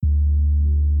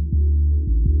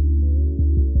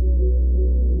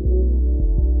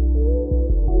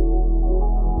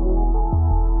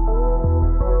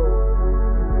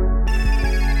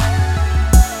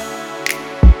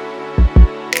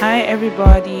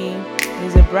everybody.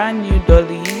 There's a brand new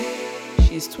Dolly.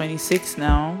 She's 26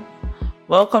 now.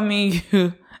 Welcoming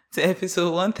you to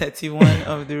episode 131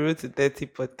 of the Road to 30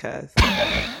 podcast.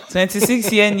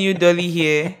 26-year new Dolly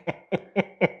here.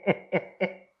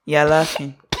 You're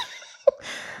laughing.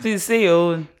 Please say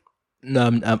your own.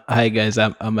 No, hi guys.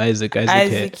 I'm Isaac.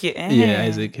 Isaac here. Yeah,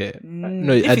 Isaac here.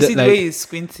 No, If I you don't see the way he's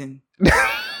squinting.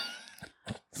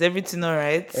 Is everything all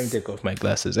right? Let me take off my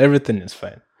glasses. Everything is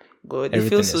fine. God, it Everything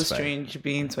feels so is fine. strange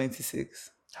being 26.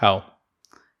 How?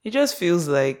 It just feels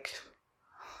like,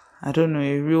 I don't know,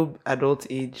 a real adult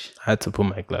age. I had to put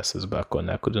my glasses back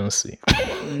on. I couldn't see.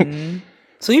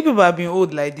 So you people have been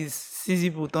old like this since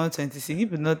you people turned 26. You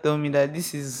people not tell me that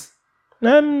this is...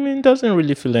 I mean, it doesn't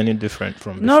really feel any different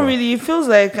from before. Not really. It feels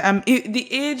like the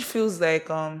age feels like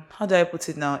how do I put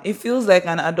it now? It feels like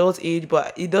an adult age,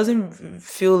 but it doesn't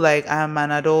feel like I'm an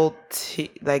adult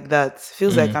like that. It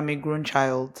feels like I'm a grown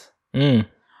child.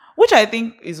 Which I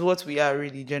think is what we are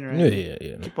really generally.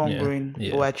 Yeah. Keep on growing.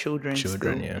 Yeah. We're children.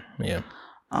 Children, still. yeah.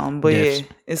 But Yes. yeah,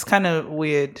 it's kind of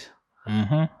weird.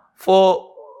 Mm-hmm.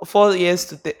 For 4 years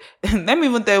to let me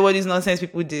even tell you what these nonsense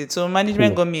people did. So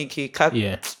management got me a cake.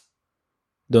 Yeah.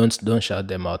 Don't shout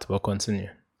them out, but continue.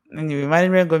 Anyway,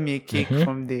 management got me a cake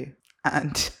from there.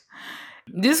 And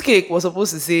this cake was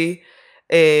supposed to say,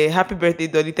 happy birthday,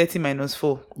 Dolly 30 minus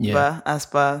 4. Yeah. But as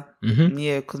per,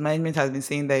 yeah, because management has been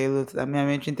saying that a lot. I mean, I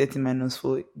mentioned 30 minus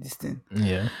 4, this thing.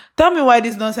 Yeah. Tell me why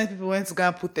these nonsense people went to go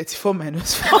and put 34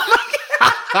 minus 4.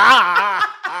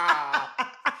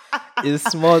 It's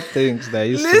small things that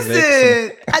used to Listen,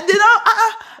 vex me. I did not.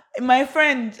 My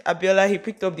friend Abiola, he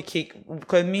picked up the cake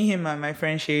because me, him, and my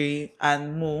friend Sherry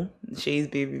and Mo, Sherry's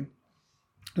baby,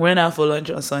 went out for lunch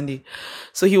on Sunday.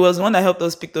 So he was the one that helped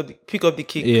us pick up the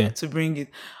cake to bring it.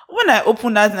 When I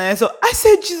opened that night, I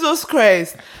said, Jesus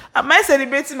Christ, am I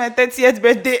celebrating my 30th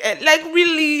birthday? Like,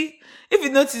 really? If you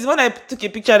notice, when I took a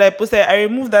picture that I posted, I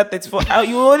removed that 34.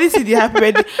 You only see the happy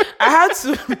birthday. I had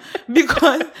to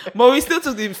but we still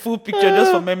took the full picture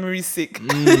just for memory's sake.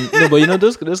 No, but you know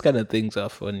those kind of things are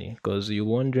funny because you're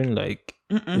wondering like,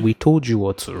 we told you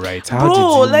what to write.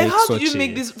 How did you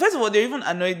make this? First of all, they even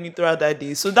annoyed me throughout that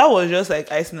day, so that was just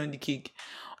like icing on the cake.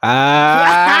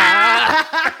 That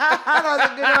That was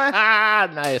a good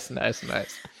one. Nice.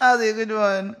 That was a good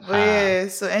one. But yeah,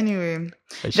 so anyway,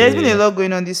 there's been a lot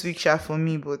going on this week, Sha, for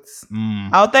me, but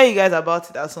I'll tell you guys about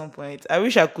it at some point. I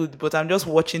wish I could, but I'm just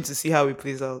watching to see how it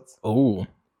plays out. Oh,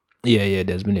 yeah.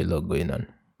 There's been a lot going on.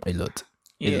 A lot.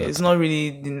 It's not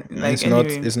really like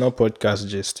it's not podcast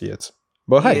just yet.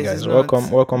 But hi guys, welcome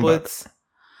back.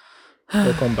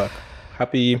 Welcome back.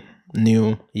 Happy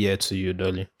New Year to you,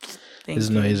 Dolly. It's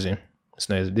not easy.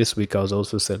 This week I was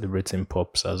also celebrating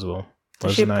Pops as well. It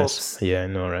was nice. Pops. Yeah, I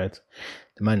know, right?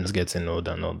 The man is getting old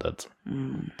and all that.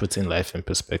 Putting life in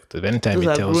perspective. Anytime those he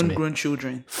are tells me, grown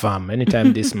children. Fam,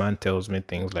 anytime this man tells me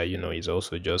things like, he's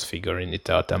also just figuring it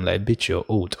out, I'm like, bitch, you're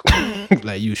old.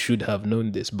 Like, you should have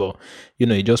known this. But,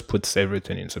 he just puts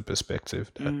everything into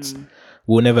perspective. That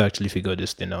we'll never actually figure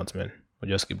this thing out, man.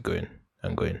 We'll just keep going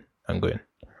and going and going.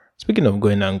 Speaking of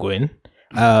going and going,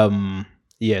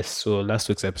 yes, so last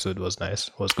week's episode was nice.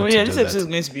 Was good. This episode is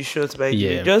going to be short, by the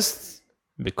way. Just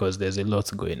because there's a lot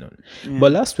going on. Yeah.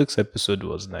 But last week's episode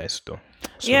was nice, though.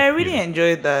 So, I really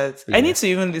enjoyed that. Yeah. I need to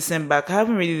even listen back. I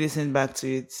haven't really listened back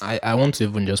to it. I want to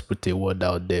even just put a word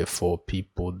out there for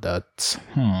people that,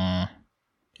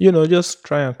 just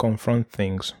try and confront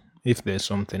things. If there's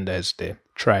something that's there,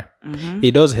 try.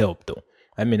 It does help, though.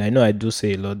 I mean, I know I do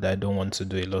say a lot that I don't want to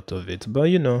do a lot of it, but,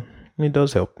 it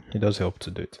does help. It does help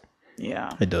to do it. Yeah.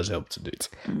 It does help to do it.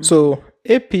 So,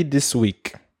 AP this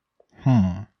week.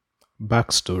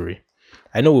 Backstory.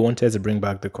 I know we wanted to bring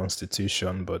back the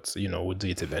Constitution, but, we'll do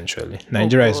it eventually.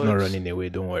 Nigeria is not running away,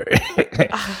 don't worry. That's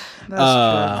true.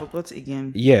 I forgot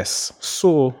again. Yes.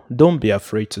 So, don't be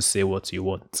afraid to say what you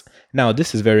want. Now,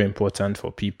 this is very important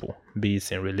for people. Be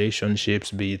it in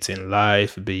relationships, be it in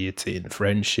life, be it in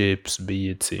friendships, be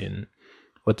it in...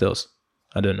 What else?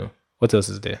 I don't know. What else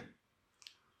is there?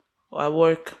 At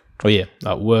work. Oh yeah,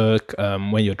 at work,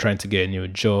 when you're trying to get a new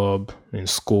job, in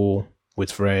school,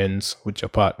 with friends, with your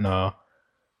partner,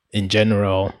 in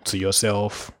general, to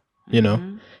yourself,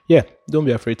 Yeah, don't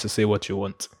be afraid to say what you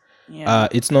want. Yeah.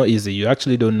 It's not easy. You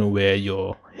actually don't know where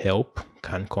your help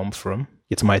can come from.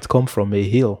 It might come from a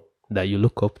hill that you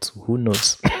look up to. Who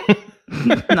knows?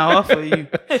 Now for you.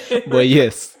 But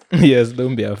yes,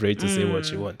 don't be afraid to say what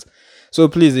you want. So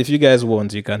please, if you guys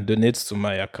want, you can donate to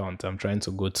my account. I'm trying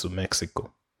to go to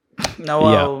Mexico. Now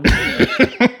wow.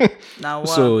 Yeah.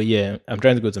 So yeah, I'm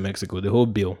trying to go to Mexico. The whole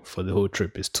bill for the whole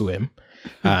trip is 2M.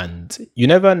 And you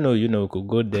never know, could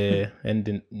go there and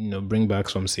then, bring back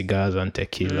some cigars and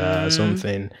tequila or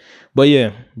something. But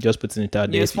yeah, just putting it out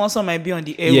there. Your sponsor might be on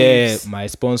the Yeah, airwaves. my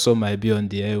sponsor might be on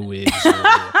the airwaves. So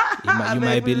you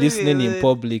might be listening in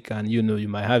public, and you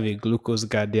might have a glucose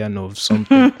guardian of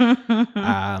something.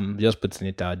 Just putting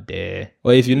it out there.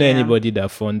 Or if you know anybody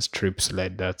that funds trips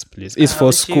like that, please. It's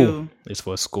for school. It's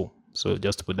for school. So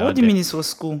just put that. What do you mean it's for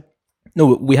school?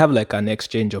 No, we have like an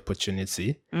exchange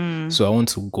opportunity. So I want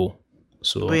to go.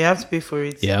 So but you have to pay for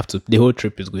it. You have to. The whole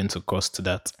trip is going to cost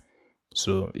that.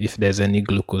 So if there's any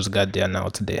glucose guardian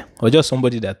out there, or just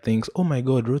somebody that thinks, oh my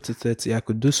God, Road to 30, I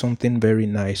could do something very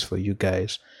nice for you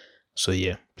guys. So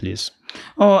yeah, please.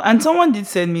 Oh, and someone did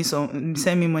send me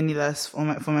money last for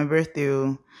my birthday.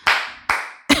 Oh.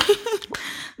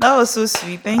 That was so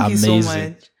sweet. Thank you so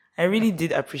much. I really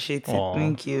did appreciate it. Aww.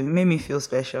 Thank you. It made me feel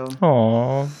special.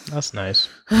 Oh, that's nice.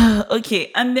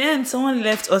 Okay, and then someone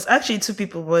left us. Actually, 2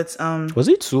 people, but was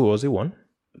it 2 or was it 1?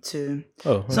 2.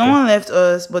 Oh, okay. Someone left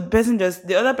us, but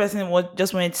the other person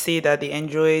just wanted to say that they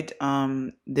enjoyed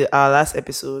our last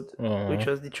episode, which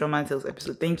was the Trauma Tales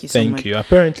episode. Thank you so much. Thank you.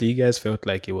 Apparently, you guys felt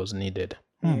like it was needed.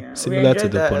 Yeah, similar to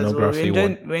the pornography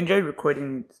one. We enjoyed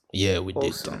recording it. Yeah, we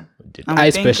did. I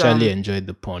especially enjoyed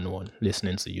the porn one,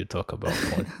 listening to you talk about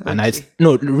porn. And I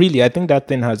think that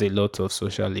thing has a lot of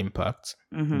social impact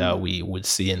that we would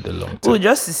see in the long term. Oh,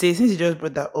 just to say, since you just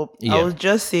brought that up, I will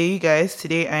just say, you guys,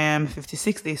 today I am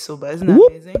 56 days sober. Isn't that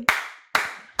amazing?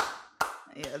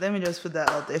 Yeah, let me just put that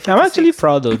out there. 56. I'm actually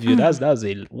proud of you. That's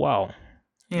a wow.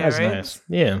 Yeah, that's right? nice.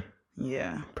 Yeah.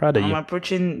 Yeah. Proud of you. I'm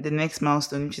approaching the next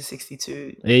milestone, which is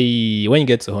 62. Hey, when you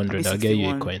get to 100, I'll get you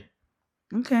a coin.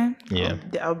 Okay. Yeah.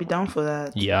 I'll be down for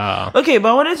that. Yeah. Okay,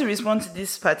 but I wanted to respond to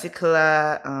this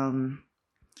particular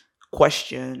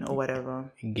question or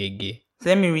whatever. Gege. So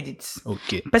let me read it.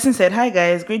 Okay. The person said, "Hi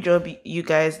guys, great job you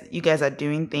guys are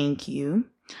doing. Thank you.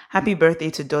 Happy birthday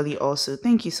to Dolly also.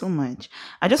 Thank you so much.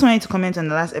 I just wanted to comment on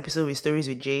the last episode with Stories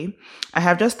with Jay. I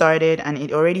have just started and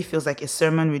it already feels like a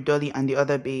sermon with Dolly and the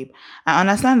other babe. I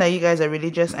understand that you guys are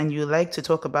religious and you like to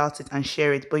talk about it and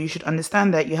share it, but you should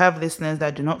understand that you have listeners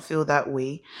that do not feel that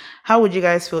way. How would you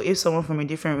guys feel if someone from a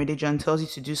different religion tells you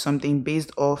to do something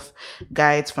based off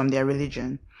guides from their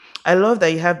religion? I love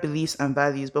that you have beliefs and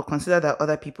values, but consider that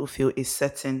other people feel a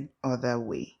certain other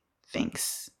way.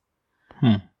 Thanks."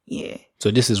 Yeah.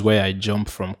 So this is where I jump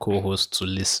from co-host to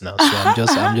listener. So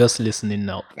I'm just listening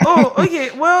now. Oh,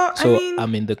 okay. Well, so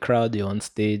I'm in the crowd, you're on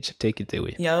stage. Take it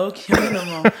away. Yeah, okay. No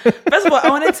more. First of all, I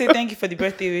wanted to say thank you for the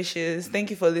birthday wishes.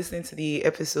 Thank you for listening to the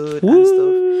episode and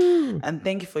stuff. And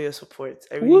thank you for your support.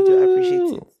 I really do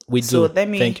appreciate it. We do.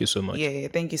 Thank you so much. Yeah,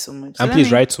 thank you so much. And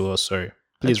please write to us. Sorry.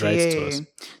 Please write to us.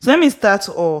 So let me start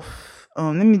off.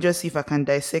 Let me just see if I can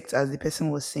dissect as the person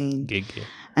was saying. Gege.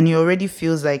 And it already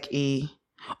feels like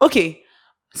okay,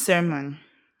 sermon.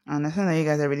 I understand that you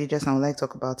guys are religious and would like to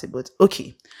talk about it, but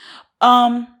okay.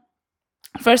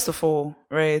 First of all,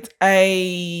 right,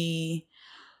 I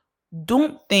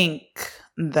don't think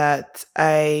that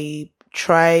I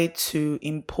try to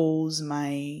impose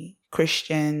my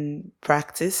Christian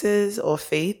practices or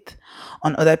faith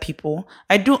on other people.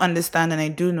 I do understand and I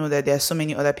do know that there are so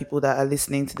many other people that are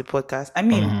listening to the podcast. I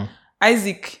mean,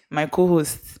 Isaac, my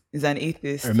co-host, is an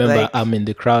atheist. Remember, I'm in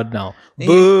the crowd now.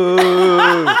 Boo!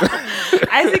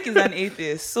 Isaac is an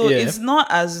atheist. So it's not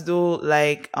as though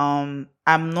I'm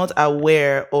not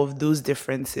aware of those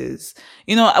differences.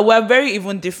 We're very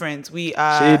even different. We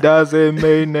are. She doesn't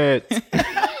mean it.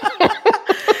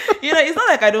 It's not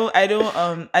like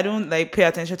I don't like pay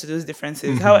attention to those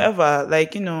differences. However,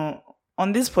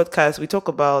 on this podcast, we talk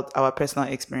about our personal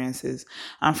experiences.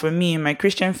 And for me, my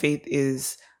Christian faith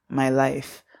is my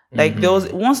life. Like there was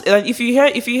once, like if you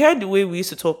heard the way we used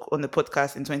to talk on the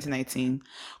podcast in 2019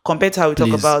 compared to how we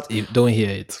talk about, don't hear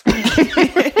it,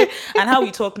 and how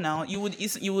we talk now, you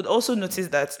would also notice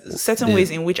that certain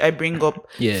ways in which I bring up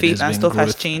faith and stuff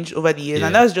has changed over the years,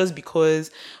 and that's just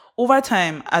because over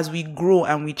time as we grow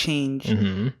and we change,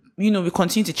 we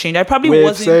continue to change. I probably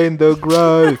wasn't saying the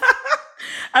growth.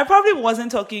 I probably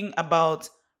wasn't talking about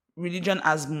religion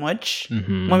as much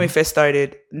when we first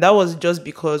started. That was just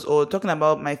because, or talking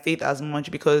about my faith as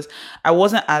much because I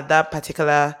wasn't at that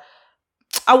particular.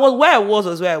 I was where I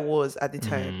was at the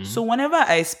time. So whenever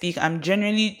I speak, I'm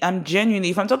genuinely.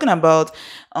 If I'm talking about,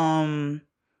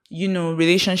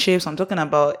 relationships, I'm talking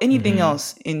about anything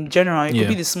else in general. It could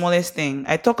be the smallest thing.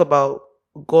 I talk about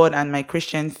God and my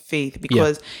Christian faith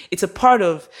because it's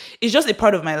just a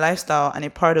part of my lifestyle and a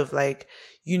part of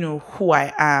who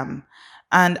I am.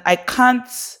 And I can't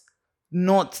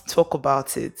not talk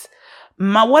about it.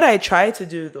 What I try to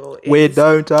do though is... We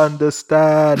don't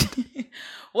understand.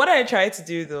 What I try to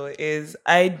do though is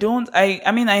I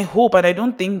mean I hope, and I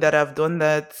don't think that I've done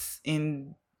that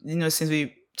in,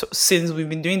 since we've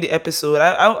been doing the episode.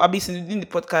 I'll be doing the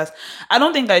podcast. I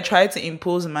don't think I try to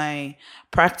impose my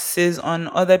practices on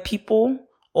other people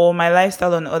or my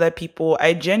lifestyle on other people.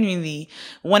 I genuinely,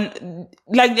 when,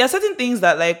 like, there are certain things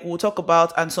that, like, we'll talk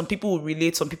about and some people will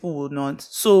relate, some people will not.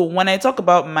 So when I talk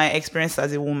about my experience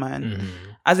as a woman,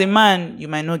 as a man, you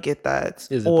might not get that.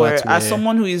 Or as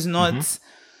someone who is not,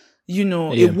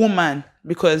 a woman,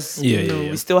 because,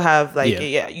 we still have, like,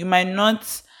 you might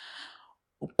not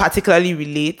particularly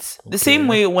relate. The same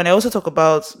way when I also talk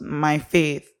about my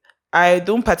faith, I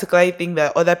don't particularly think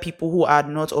that other people who are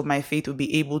not of my faith will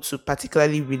be able to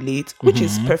particularly relate, which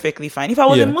is perfectly fine. If I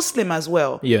was a Muslim as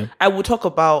well, I would talk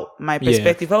about my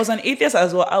perspective. If I was an atheist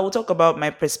as well, I would talk about my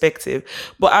perspective.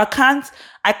 But I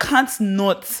can't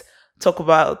not talk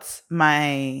about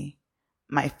my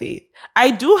faith.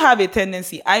 I do have a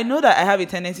tendency. I know that I have a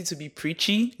tendency to be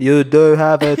preachy. You do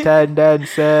have a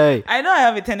tendency. I know I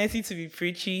have a tendency to be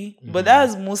preachy, but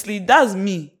that's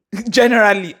me.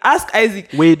 Generally, ask Isaac.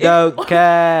 We don't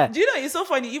care. Do you know, it's so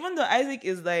funny, even though Isaac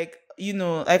is like,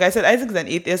 like I said, Isaac is an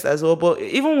atheist as well, but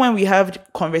even when we have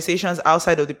conversations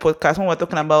outside of the podcast, when we're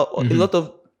talking about a lot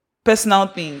of personal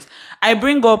things, I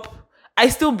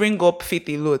still bring up faith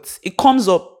a lot. It comes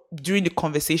up during the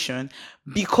conversation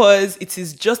because it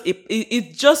is just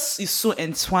it just is so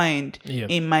entwined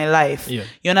in my life. You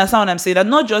understand what I'm saying? That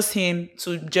not just him,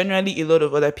 to generally a lot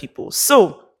of other people.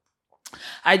 So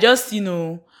I just,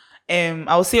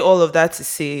 I'll say all of that to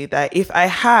say that if I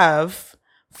have,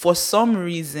 for some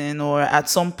reason or at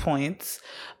some point,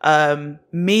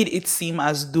 made it seem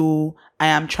as though I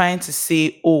am trying to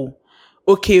say,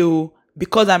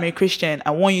 because I'm a Christian,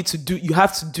 you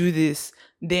have to do this,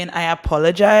 then I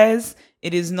apologize.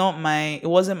 It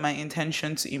wasn't my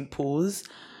intention to impose.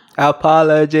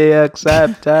 Apology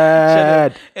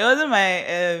accepted. It wasn't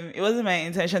my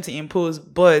intention to impose,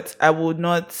 but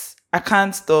I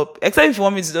can't stop, except if you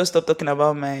want me to just stop talking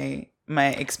about my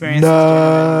experiences.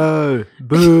 No.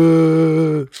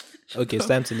 Boo. Okay, it's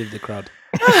time to leave the crowd.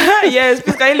 Yes,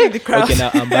 please can you leave the crowd? Okay,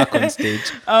 now I'm back on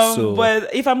stage.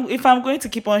 But if I'm going to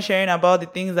keep on sharing about the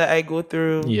things that I go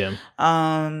through,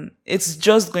 it's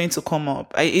just going to come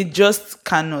up. It just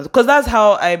cannot, because that's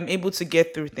how I'm able to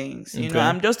get through things.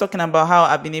 I'm just talking about how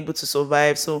I've been able to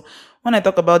survive. So when I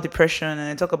talk about depression and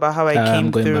I talk about how I came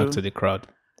through, I'm going back to the crowd.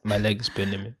 My leg is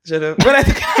paining me. Shut up.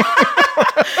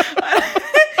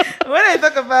 When I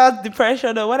talk about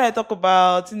depression, or when I talk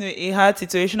about a hard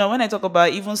situation, or when I talk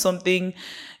about even something,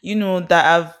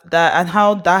 that and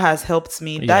how that has helped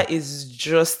me, that is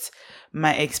just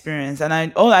my experience.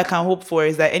 And all I can hope for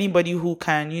is that anybody who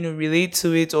can, relate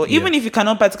to it, or even if you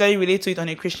cannot particularly relate to it on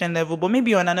a Christian level, but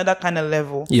maybe on another kind of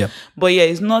level. But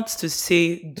it's not to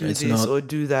say or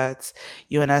do that.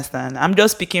 You understand? I'm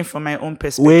just speaking from my own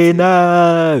perspective. We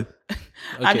know.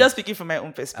 Okay. I'm just speaking from my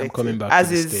own perspective. I'm coming back to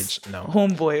the stage now.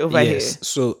 Homeboy over here.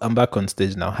 So I'm back on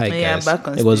stage now. Hi guys. I'm back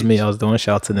on stage. It was me. I was the one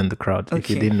shouting in the crowd. If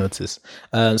you didn't notice.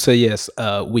 So yes,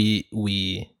 we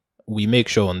make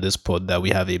sure on this pod that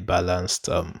we have a balanced,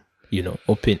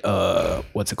 open,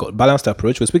 balanced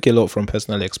approach. We speak a lot from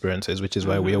personal experiences, which is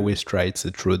why we always try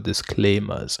to throw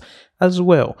disclaimers as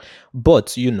well.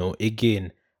 But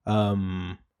again,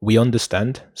 we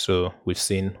understand. So we've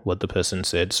seen what the person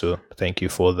said. So thank you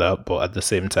for that. But at the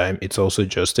same time, it's also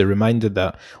just a reminder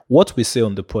that what we say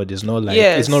on the pod is not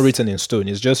it's not written in stone.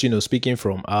 It's just, speaking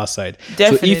from our side.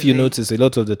 Definitely. So if you notice, a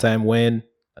lot of the time when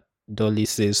Dolly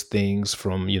says things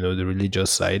from, the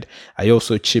religious side, I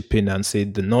also chip in and say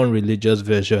the non-religious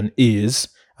version is,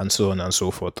 and so on and so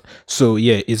forth. So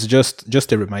it's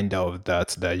just a reminder of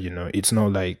that, it's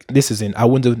not like I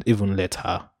wouldn't even let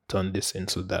her turn this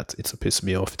into that. It's to piss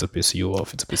me off, it's to piss you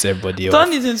off, it's to piss everybody off.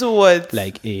 Turn it into what?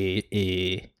 Like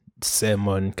a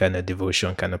sermon kind of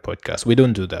devotion kind of podcast. We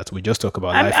don't do that. We just talk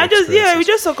about life experiences. We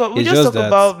just talk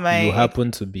about my... You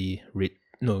happen to be...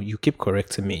 No, you keep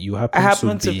correcting me. I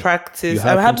happen to practice.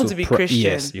 I happen to be Christian.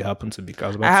 Yes, you happen to be.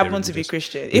 I happen to be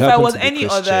Christian. If I was any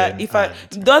other,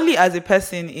 Dolly as a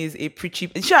person is a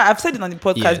preachy. Sure, I've said it on the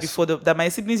podcast before that my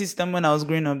sibling system when I was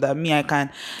growing up, that me I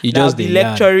can. You just be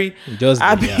lecturing.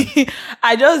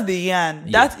 I just the yarn.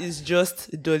 Yeah. That is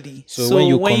just Dolly. So when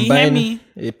you combine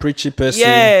a preachy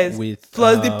person with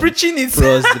plus the preaching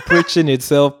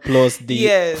itself, plus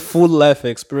the full life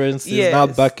experiences, now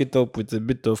back it up with a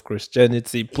bit of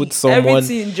Christianity. Put someone,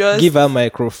 give her a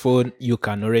microphone, you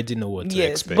can already know what to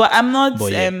expect. But I'm not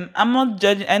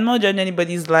judging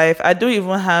anybody's life. I don't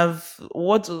even have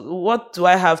what do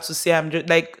I have to say? I'm just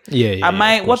like, am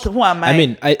I, of course. who am I? I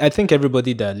mean, I think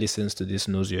everybody that listens to this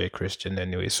knows you're a Christian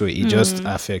anyway, so it just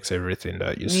affects everything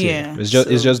that you say. Yeah, It's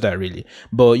just that really.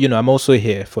 But I'm also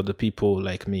here for the people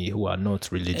like me who are not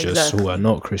religious, who are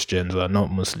not Christians, who are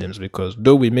not Muslims, because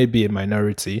though we may be a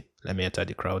minority, let me enter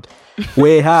the crowd.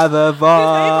 We have a voice.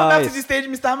 Can you come back to the stage,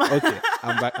 Mr. Man?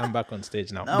 Okay, I'm back on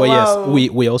stage now. But yes,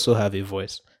 we also have a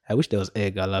voice. I wish there was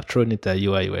egg. I'll have thrown it at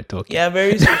you while you were talking. Yeah,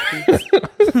 very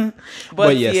stupid.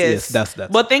 but yes, that's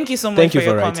that. But thank you so much for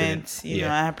your comments. You know,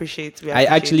 I appreciate. I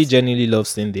actually genuinely love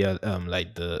seeing the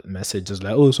like the messages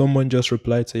like, oh, someone just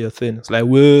replied to your thing. It's like,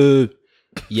 whoa,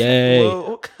 yay.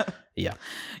 Whoa, okay. Yeah.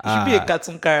 You should be a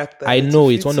cartoon character. I know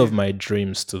it's one of my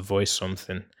dreams to voice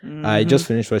something. I just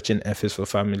finished watching F is for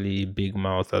Family, Big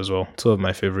Mouth as well. 2 of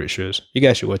my favorite shows. You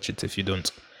guys should watch it if you don't.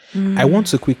 I want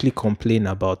to quickly complain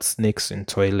about snakes in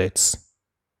toilets.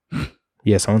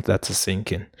 Yes, I want that to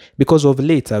sink in. Because of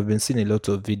late, I've been seeing a lot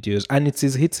of videos and it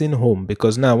is hitting home.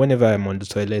 Because now, whenever I'm on the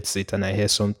toilet seat and I hear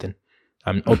something,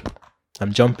 I'm up,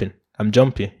 I'm jumping.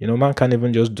 Man can't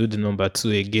even just do the number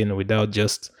 2 again without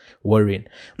just worrying.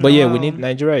 But yeah,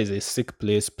 Nigeria is a sick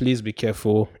place. Please be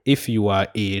careful. If you are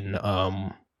in,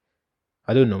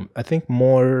 I don't know, I think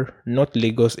more, not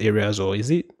Lagos areas, or is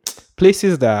it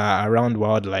places that are around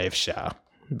wildlife,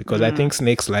 because I think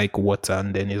snakes like water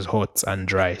and then it's hot and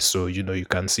dry, so you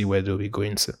can see where they'll be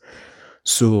going to.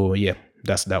 So yeah,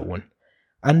 that's that one.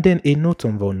 And then a note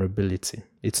on vulnerability.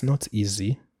 It's not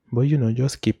easy, but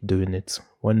just keep doing it.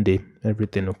 One day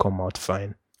everything will come out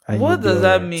fine. What does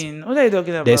that mean? What are you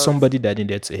talking about? There's somebody that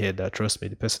needed to hear that. Trust me,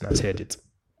 the person has heard it.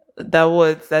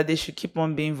 That they should keep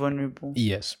on being vulnerable.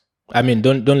 Yes. I mean,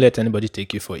 don't let anybody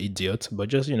take you for idiot, but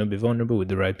just be vulnerable with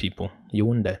the right people. You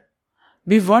won't die.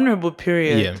 Be vulnerable,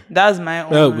 period. Yeah. That's my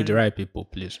own. Well, with the right people,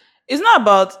 please. It's not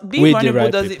about being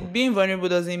vulnerable. Being vulnerable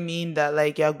doesn't mean that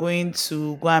like you're going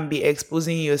to go and be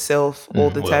exposing yourself all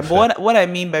the time. But what I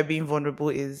mean by being vulnerable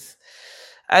is,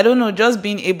 I don't know, just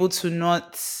being able to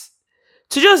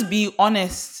just be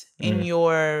honest in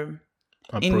your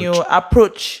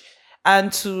approach,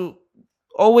 and to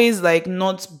always like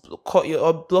not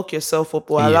block yourself up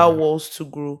or allow walls to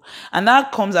grow. And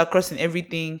that comes across in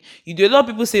everything you do. A lot of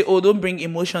people say, oh, don't bring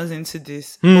emotions into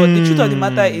this. But the truth of the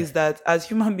matter is that as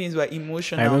human beings, we're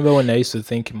emotional. I remember when I used to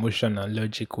think emotion and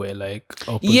logic were like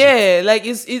opposite. Yeah, like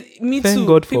me thank too.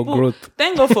 God for growth.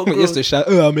 Thank God for growth. Used to shout,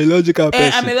 oh, I'm a logical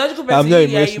person. I'm a logical person. I'm not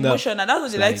emotional. And that's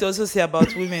what they like to also say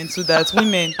about women too, that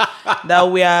women, that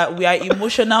we are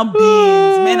emotional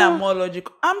beings. Men are more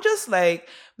logical. I'm just like,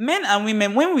 men and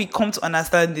women, when we come to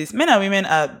understand this, men and women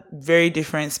are very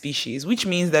different species, which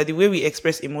means that the way we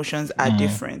express emotions are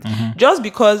different. Just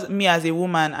because me as a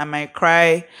woman, I might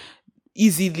cry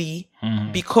easily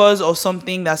because of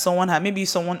something that someone had, maybe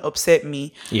someone upset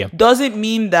me, doesn't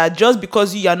mean that just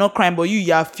because you are not crying, but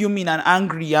you are fuming and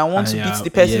angry and want to beat the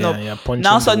person up.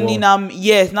 Now suddenly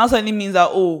means that,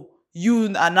 oh,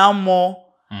 you are now more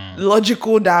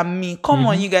logical than me. Come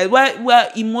on, you guys. We're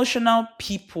emotional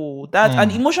people.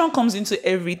 And emotion comes into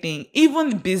everything,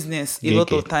 even business a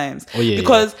lot of times.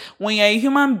 Because when you're a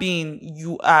human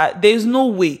being, there's no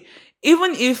way.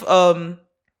 Even if I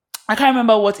can't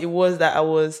remember what it was that I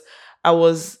was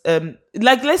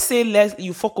like, let's say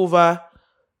you fuck over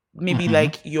maybe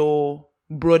like your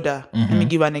brother. Let me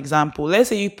give an example. Let's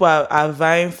say you people are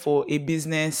vying for a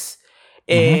business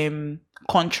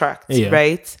contract,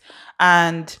 right?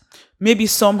 And maybe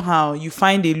somehow you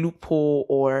find a loophole,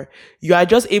 or you are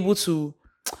just able to,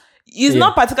 it's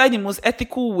not particularly the most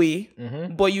ethical way,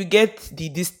 but you get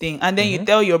this thing, and then you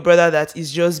tell your brother that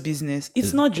it's just business.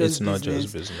 It's not just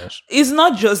business. It's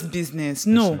not just business.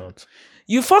 No.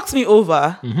 You fucked me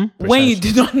over when you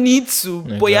did not need to,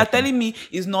 but you're telling me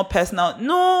it's not personal.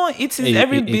 No, it is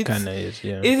every bit.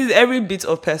 It is every bit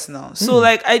of personal. So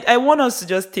like, I want us to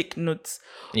just take notes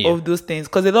of those things,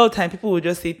 because a lot of time people will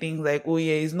just say things like, oh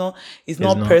yeah, it's not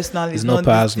personal, it's not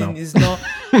personal, it's not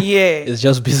it's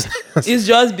just business. It's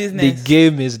just business. The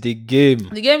game is the game.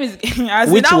 The game is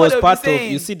which was part of,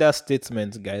 you see that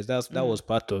statement, guys, that was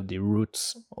part of the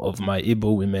roots of my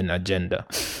Igbo women agenda.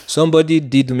 Somebody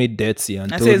did me dirty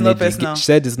and told me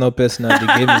said it's not personal, the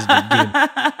game is the game.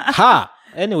 Ha!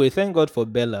 Anyway, thank God for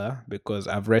Bella, because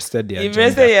I've rested the agenda. You've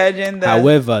rested your agenda.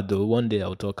 However, though, one day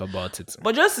I'll talk about it.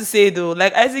 But just to say, though,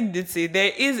 like Isaac did say,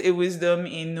 there is a wisdom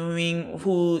in knowing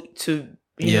who to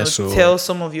tell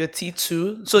some of your tea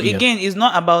to. So again, it's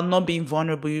not about not being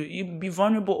vulnerable. You be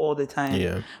vulnerable all the time.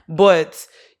 Yeah. But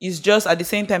it's just at the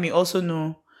same time, you also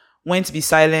know when to be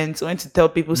silent, when to tell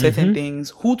people certain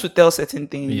things, who to tell certain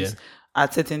things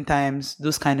at certain times,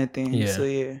 those kind of things. Yeah. So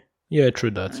Yeah,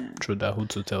 true that. True that. Who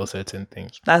to tell certain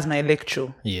things. That's my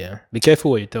lecture. Yeah. Be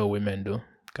careful what you tell women, though.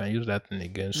 Can use that thing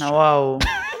against Now, you. wow.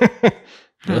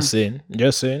 Just saying.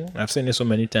 Just saying. I've seen it so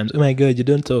many times. Oh my God, you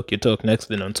don't talk. You talk next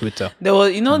thing on Twitter. There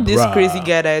was, this Bruh. crazy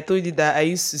guy that I told you that I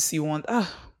used to see one.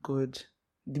 God.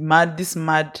 This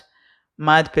mad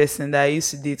person that I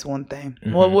used to date one time.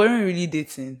 Well, we weren't really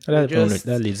dating. We were just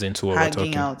That leads into what we're hanging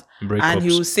talking. out. Breakups. And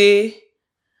he would say,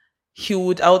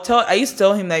 I used to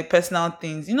tell him like personal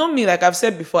things. You know me, like I've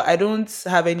said before, I don't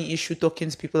have any issue talking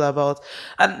to people about,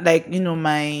 and like,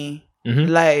 my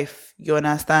life, you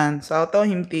understand? So I'll tell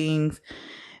him things.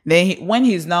 Then when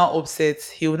he's now upset,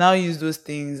 he will now use those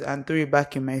things and throw it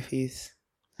back in my face.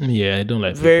 Yeah, I don't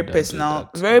like Very people that do personal,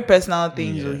 that. very personal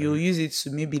things. Or Yeah. he'll use it to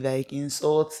maybe like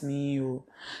insult me or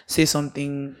say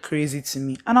something crazy to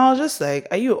me. And I was just like,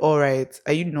 are you all right?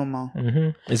 Are you normal?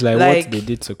 It's like Like- what they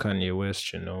did to Kanye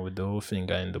West, with the whole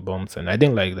finger in the bum thing. I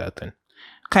didn't like that thing.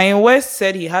 Kanye West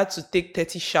said he had to take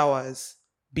 30 showers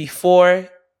before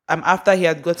after he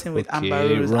had gotten with Okay,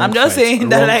 Amber Rose. wrong I'm just fight, saying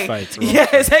that wrong like fight, wrong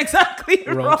yes, exactly.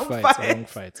 Wrong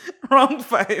fight. Wrong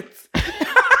fight.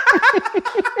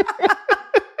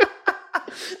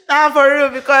 Nah, for real,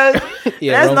 because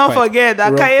Yeah, let's wrong not fight. forget that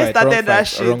Wrong Kanye fight, started wrong that fight,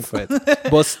 shit. Wrong fight.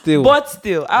 But still. But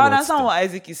still, I understand still. what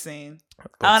Isaac is saying.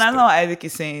 But I understand still. what Isaac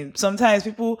is saying. Sometimes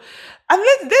people, and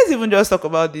let's even just talk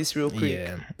about this real quick.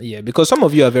 Yeah, because some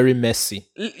of you are very messy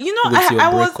with your I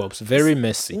was breakups. Very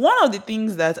messy. one of the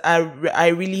things that I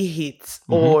really hate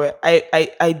or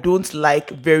I don't like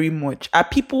very much are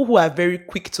people who are very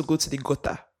quick to go to the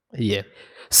gutter. Yeah.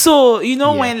 So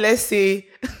when, let's say,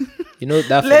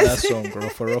 that song,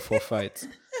 rough for fight.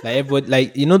 Like everybody,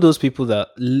 like those people that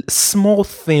small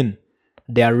thing,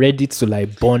 they are ready to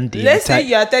like bond. Let's say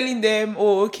you are telling them,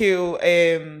 oh, okay,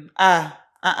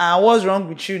 what's wrong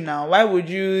with you now? Why would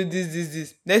you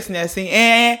this? Next thing they're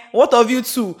saying, what of you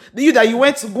two? You that you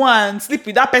went to go and sleep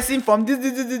with that person from this.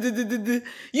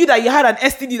 You that you had an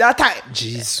STD that time.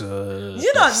 Jesus.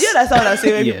 You understand what I'm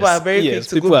saying? When Yes, people are very quick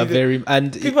to people go are below. very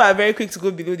and People are very quick to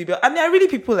go below the belt. And there are really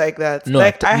people like that. no,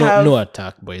 like no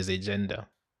attack, but it's a gender.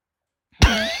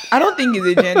 I don't think it's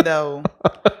a gender.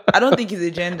 I don't think it's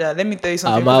a gender. Let me tell you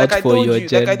something. I'm out Like I for told your you,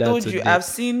 like I gender told you, today. I've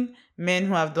seen men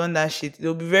who have done that shit.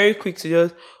 They'll be very quick to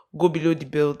just go below the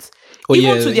belt. Oh, Even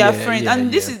yeah, to their yeah, friends. yeah,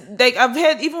 And this is like I've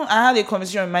heard, even I had a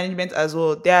conversation with management as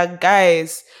well. There are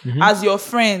guys as your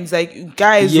friends, like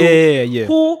guys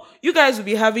who you guys will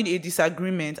be having a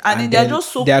disagreement. And then they're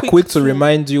just so they're quick, quick to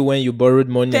remind you when you borrowed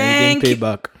money and you Thank didn't you. pay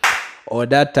back. Or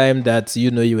that time that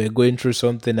you were going through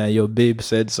something and your babe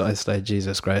said so. It's like,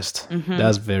 Jesus Christ.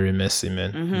 That's very messy,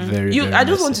 man. Very, very I just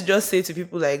messy. want to just say to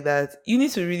people like that, you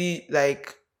need to really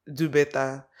like do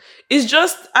better. It's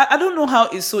just I don't know how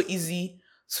it's so easy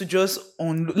to just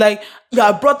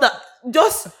brought that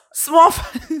just small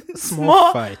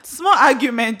fight. small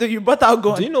argument that you brought out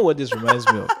gun. Do you know what this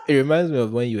reminds me of? It reminds me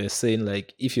of when you were saying,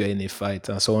 like, if you're in a fight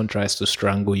and someone tries to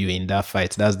strangle you in that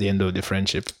fight, that's the end of the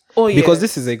friendship. Oh yeah. Because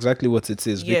this is exactly what it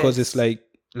is. Because it's like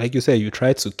you said, you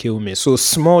tried to kill me. So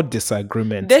small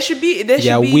disagreement. There should be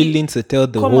willing to tell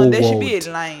the whole world. There should be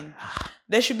a line.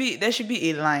 There should be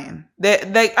a line.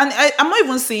 I'm not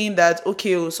even saying that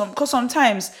because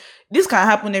sometimes this can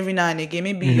happen every now and again.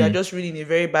 Maybe you are just really in a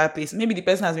very bad place. Maybe the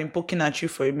person has been poking at you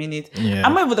for a minute. Yeah.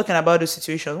 I'm not even talking about those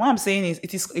situations. What I'm saying is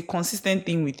it is a consistent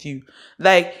thing with you.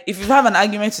 Like if you have an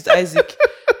argument with Isaac,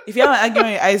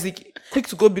 quick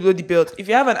to go below the belt. If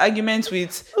you have an argument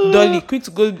with Dolly, quick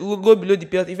to go below the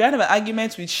belt. If you have an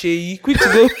argument with Shay, quick to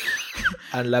go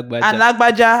And Lagbaja. and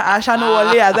Lagbaja and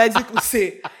Shano Wale, as Isaac would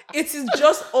say. It is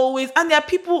just always, and there are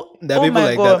people. There are oh people my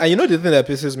like God. that. And you know the thing that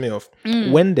pisses me off?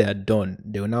 When they're done,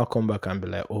 they will now come back and be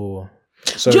like, oh,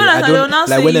 sorry, Do you understand? I They will don't, now like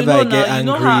say, whenever I now, get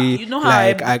angry, you know how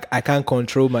like I can't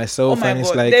control myself. Oh my And it's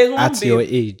God. like, There's one at your babe.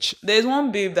 age. There's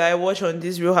one babe that I watch on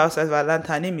this Real Housewives of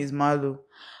Atlanta. Her name is Marlo.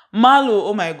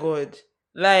 Oh my God.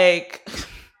 Like,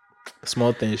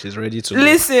 Small thing, she's ready to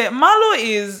listen, Marlo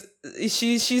is,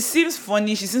 she seems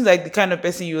funny. She seems like the kind of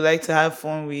person you like to have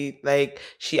fun with. Like,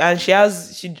 she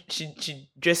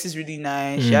dresses really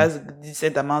nice. She has a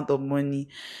decent amount of money.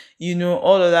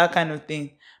 All of that kind of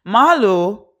thing.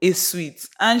 Marlo is sweet.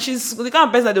 And she's the kind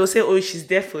of person that they will say, oh, she's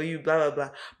there for you, blah, blah, blah.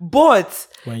 But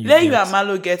When you then you get- and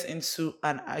Marlo get into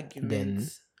an argument.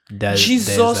 there's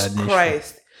Jesus an issue.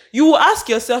 Christ. You will ask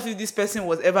yourself if this person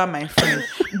was ever my friend.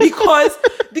 Because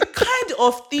the kind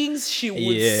of things she would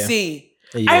Yeah. say.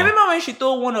 Yeah. I remember when she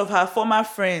told one of her former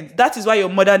friends, that is why your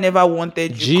mother never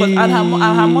wanted you. 'Cause- and her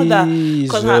mother,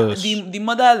 because the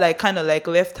mother kind of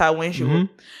left her when she was.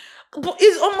 But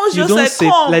it's almost You just don't like, say,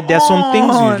 come like, there's some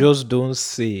things on. you just don't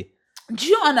say. Do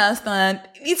you understand?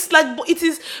 it's like it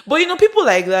is, but people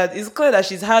like that, it's clear that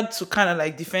she's had to kind of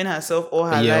like defend herself all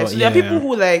her Yeah, life. So there are people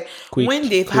who like when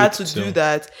they've had to do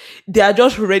that, they are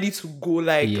just ready to go,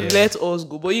 like let us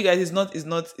go. But you guys, it's not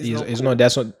cool.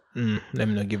 That's not let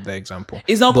me not give that example.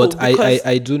 It's not but cool because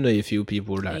I do know a few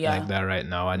people like that right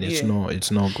now, and it's not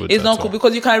good. It's not cool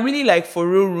because you can really like for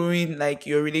real ruin like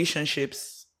your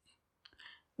relationships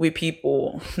with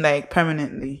people like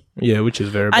permanently. Yeah, which is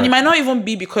very bad. And it might not even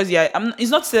be because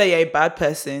it's not to say that you're a bad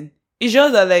person. It's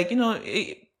just that like,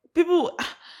 people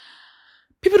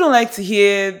don't like to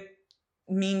hear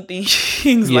mean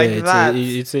things like that.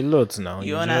 It's a lot now.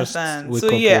 You understand? So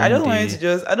I just wanted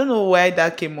to I don't know why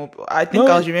that came up. I think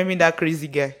I was remembering that crazy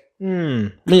guy.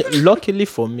 Luckily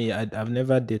for me, I've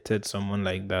never dated someone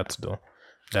like that though.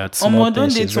 That's not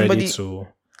don't date somebody.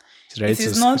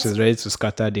 She's ready to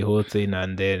scatter the whole thing,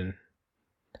 and then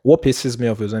what pisses me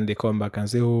off is when they come back and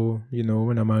say, "Oh,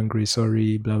 when I'm angry,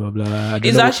 sorry, blah blah blah."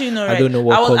 Actually not right. I don't know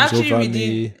what comes over me. I was actually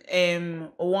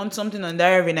reading something on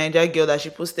Diary of a Niger Girl that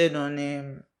she posted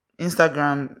on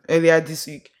Instagram earlier this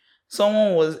week.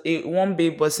 Someone one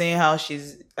babe was saying how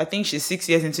I think she's 6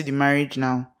 years into the marriage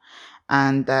now,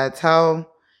 and that how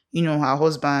her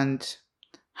husband,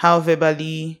 how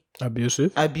verbally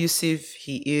abusive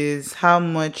he is, how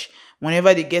much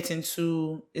whenever they get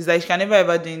into, it's like she can never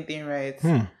ever do anything right.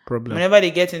 Problem. Whenever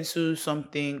they get into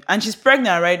something, and she's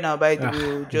pregnant right now, by the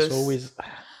way.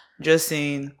 Just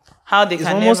saying how they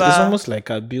can never. It's almost like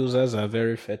abusers are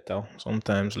very fertile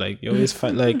sometimes. Like you always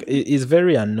find like it's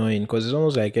very annoying because it's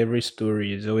almost like every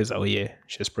story is always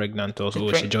she's pregnant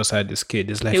also. She just had this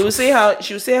kid. It's like she will say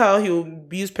how he will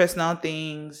abuse personal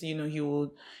things. He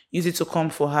will use it to come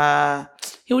for her.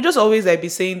 He will just always like be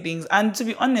saying things, and to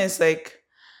be honest, like.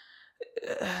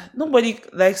 Nobody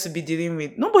likes to be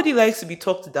nobody likes to be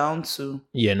talked down to.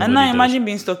 Yeah, and now imagine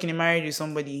being stuck in a marriage with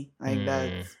somebody like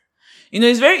that.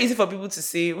 It's very easy for people to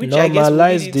say, which I guess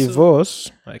normalize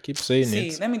divorce. I keep saying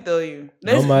it. Let me tell you.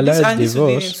 Normalize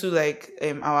divorce. This into like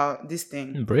this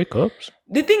thing. Breakups.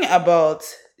 The thing about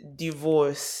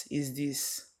divorce is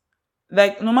this.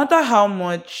 Like, no matter how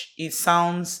much it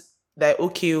sounds like,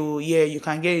 okay, you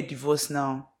can get a divorce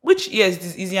now. Which, yes, it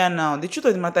is easier now. The truth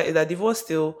of the matter is that divorce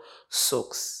still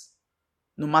sucks.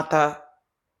 No matter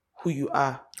who you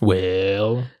are.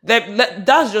 Well.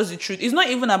 That's just the truth. It's not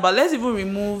even about, let's even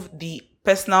remove the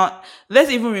personal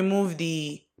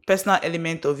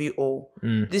element of it all.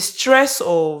 The stress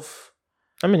of...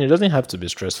 it doesn't have to be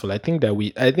stressful. I think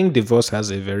divorce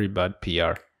has a very bad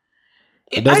PR.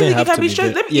 It doesn't have to be.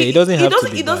 It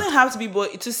doesn't have to be,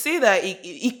 but to say that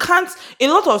it can't. A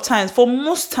lot of times, for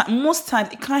most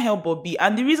times, it can't help but be.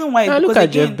 And the reason why is because look at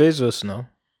Jeff Bezos now.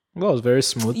 Well, it's very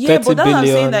smooth. Yeah, but that's what I'm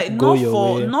saying, that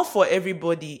way. not for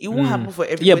everybody. It won't happen for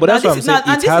everybody. Yeah, but that's what I'm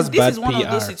saying. This is one of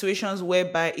those situations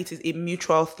whereby it is a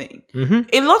mutual thing.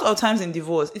 A lot of times in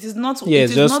divorce, it is not. Yeah,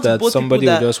 it's just not that both somebody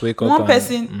will just wake up. One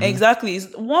person, exactly.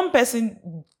 One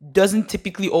person doesn't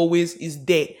typically always is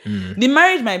there. The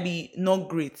marriage might be not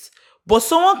great, but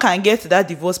someone can get to that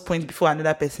divorce point before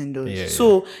another person does. Yeah,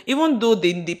 so even though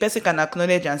the person can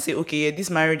acknowledge and say, okay, this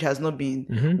marriage has not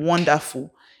been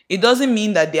wonderful, it doesn't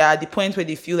mean that they are at the point where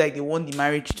they feel like they want the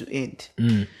marriage to end.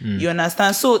 You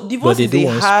understand? So divorce is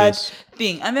a hard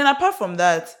thing. And then apart from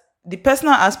that, the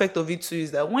personal aspect of it too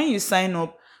is that when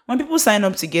people sign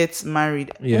up to get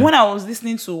married, when I was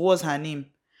listening to, what's her name?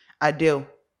 Adele,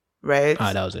 right?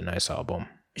 That was a nice album.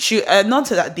 She not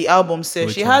that the album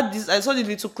said, she had this. I saw this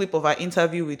little clip of her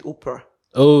interview with Oprah.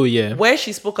 Oh yeah, where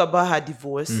she spoke about her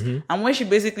divorce and when she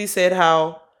basically said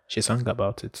how she sang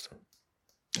about it.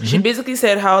 She basically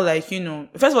said how, like,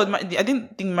 first of all, I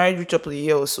didn't think marriage reached up to a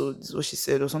year or so. Is what she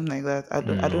said, or something like that. I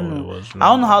don't know. I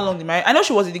don't know how long the marriage. I know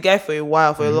she was with the guy for a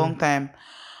while, for a long time.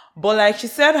 But like she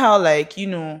said how, like,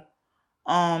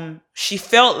 she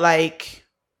felt like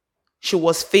she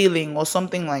was failing or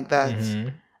something like that.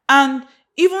 And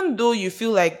even though you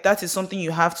feel like that is something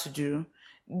you have to do,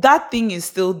 that thing is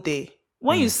still there.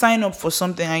 When you sign up for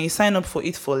something and you sign up for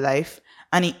it for life,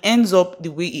 and it ends up the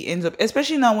way it ends up,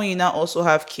 especially now when you now also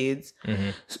have kids,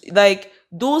 like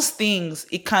those things,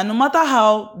 it can, no matter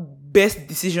how best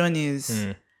decision is,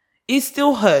 it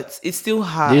still hurts. It's still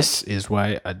hard. This is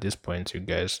why at this point, you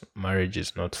guys, marriage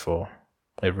is not for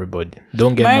everybody.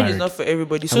 Don't get married. Marriage is not for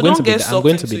everybody. So don't get sucked into it. I'm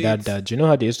going to be that dad. You know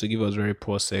how they used to give us very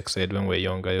poor sex ed when we were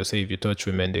younger? They'll say if you touch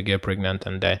women, they get pregnant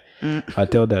and die. I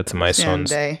tell that to my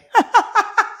sons. And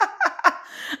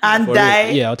die.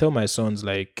 Yeah, I'll tell my sons,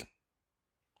 like,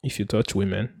 if you touch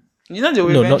women, they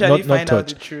will eventually find out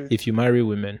the truth. If you marry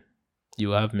women,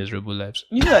 you have miserable lives.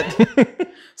 You know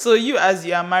that. So you, as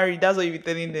you are married, that's what you'll be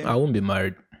telling them. I won't be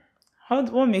married.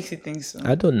 What makes you think so?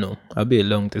 I don't know. I'll be a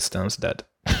long distance dad.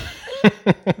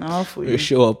 Now for You you.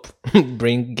 show up,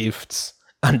 bring gifts,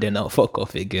 and then I'll fuck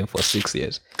off again for 6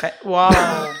 years.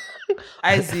 Wow.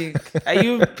 Isaac, are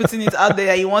you putting it out there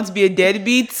that you want to be a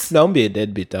deadbeat? No, I won't be a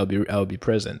deadbeat. I'll be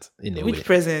present in a way. Which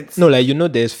present? No, like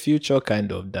there's future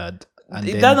kind of dad. And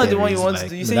If then that's not the there one you is, want to like,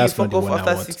 do, you no, say you that's not fuck the off one I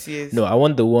after want. 6 years. No, I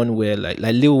want the one where like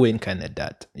Lil Wayne kind of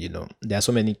dad. There are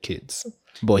so many kids,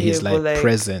 but he's Yeah, but, like like-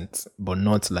 present, but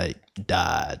not like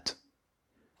dad.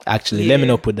 Actually, Yeah. let me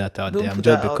not put that out Don't there. I'm put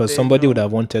just that out because there, somebody no. would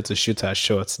have wanted to shoot her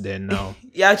shots there now.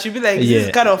 Yeah, it should be like this Yeah, is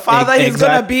the kind of father he's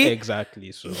gonna be.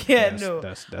 Exactly. So Yeah, that's, no.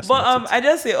 that's But not it. I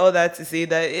just say all that to say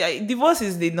that divorce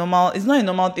is the normal. It's not a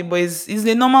normal thing, but it's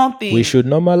the normal thing. We should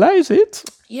normalize it.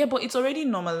 Yeah, but it's already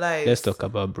normalized. Let's talk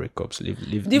about breakups.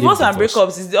 Leave Divorce and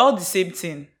breakups is all the same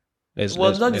thing. Let's- Well,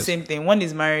 let's- not the let's- same thing. One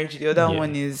is marriage, the other Yeah.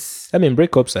 one is I mean,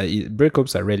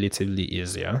 breakups are relatively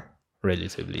easier.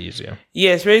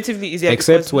 yes, relatively easier.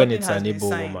 Except because when nothing it's has an been Igbo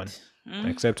signed. woman.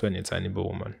 Except when it's an Igbo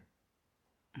woman.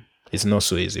 It's not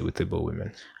so easy with Igbo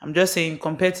women. I'm just saying,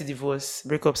 compared to divorce,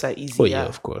 breakups are easier. Oh yeah,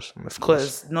 of course.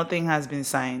 Because nothing has been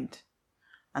signed,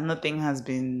 and nothing has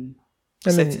been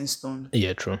I set mean- in stone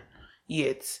Yeah, true.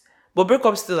 yet. But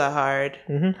breakups still are hard.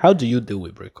 How do you deal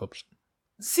with breakups?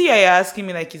 See, how you're asking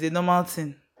me like it's a normal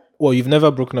thing. Well, you've never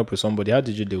broken up with somebody. How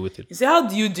did you deal with it? You say, how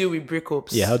do you deal with breakups?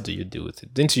 Yeah, how do you deal with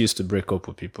it? Didn't you used to break up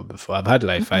with people before? I've had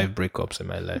like 5 breakups in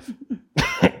my life.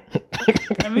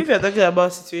 I mean, if you're talking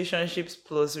about situationships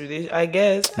plus relation, I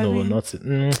guess. I No, mean, not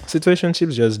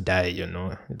situationships just die,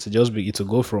 It's just be to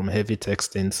go from heavy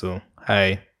texting to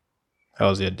hi,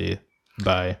 how's your day?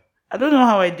 Bye. I don't know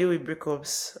how I deal with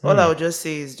breakups. All I would just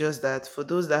say is just that for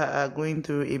those that are going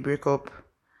through a breakup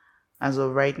as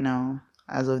of right now,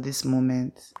 as of this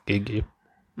moment. Gigi.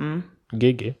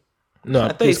 Gigi. No, I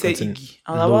thought you please said continue. Iggy.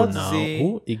 I was No, about to now. say-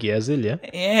 Who? Iggy Azalea?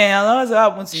 Yeah, I was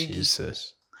about to Iggy.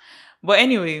 Jesus. But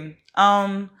anyway,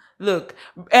 look,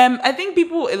 I think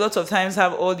people a lot of times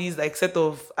have all these like set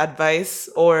of advice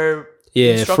or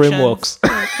Yeah, instructions- frameworks.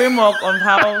 framework on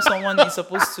how someone is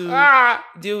supposed to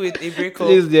deal with a breakup.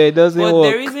 Please, yeah, it doesn't But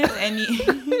work. there isn't any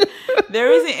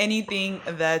there isn't anything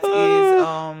that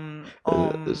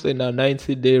is Say now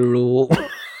 90-day rule.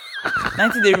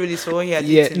 90-day rule is for when you're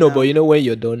Yeah, dating no, now.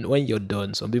 but when you're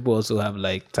done, some people also have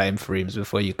like time frames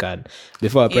before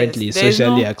apparently it's there's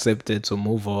socially no- accepted to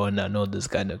move on and all this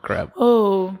kind of crap.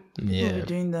 Oh, Yeah. we're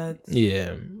doing that.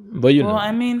 Yeah, but Well,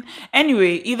 I mean,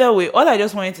 anyway, either way, all I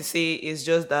just wanted to say is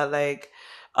just that, like,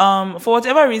 for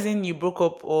whatever reason you broke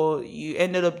up or you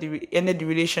ended the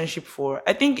relationship for,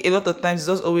 I think a lot of times it's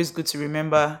just always good to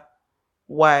remember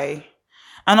why,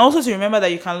 and also to remember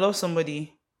that you can love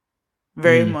somebody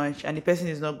very much, and the person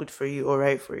is not good for you or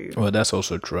right for you. well, that's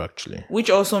also true actually. Which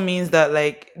also means that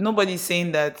like nobody's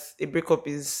saying that a breakup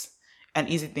is an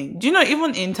easy thing. Do you know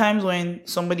even in times when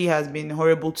somebody has been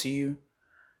horrible to you,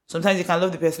 sometimes you can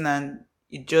love the person and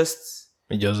it just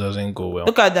It just doesn't go well.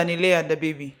 look at Danile and the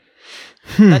baby.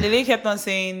 Danile kept on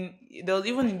saying there was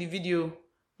even in the video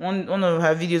one of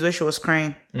her videos where she was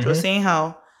crying. She was saying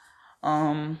how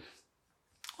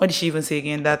what did she even say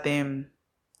again? That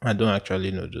I don't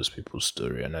actually know those people's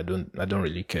story, and I don't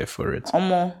really care for it. that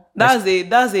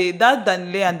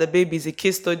Danile and the baby is a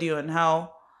case study on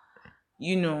how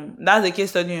that's a case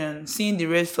study on seeing the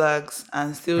red flags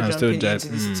and still And still jumping just-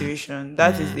 into the situation.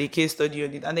 That is the case study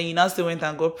on it. And then you now still went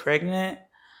and got pregnant.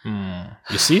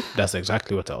 You see, that's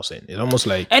exactly what I was saying. It's almost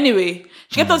like Anyway,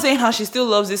 she kept on saying how she still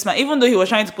loves this man, even though he was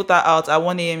trying to put her out at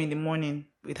 1 a.m. in the morning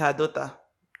with her daughter.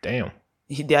 damn,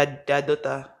 Their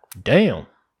daughter,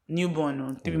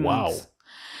 newborn, 3 Wow. months.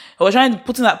 He was trying to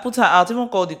put her out, even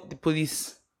called the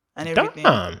police and everything.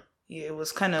 damn. Yeah, it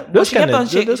was kind of. But Those she kept kinda- on,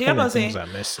 she those kept kinda on saying things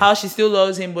are messy. how she still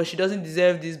loves him, but she doesn't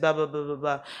deserve this, blah blah blah blah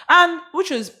blah. And which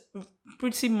was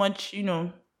pretty much,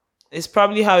 it's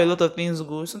probably how a lot of things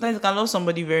go. Sometimes you can love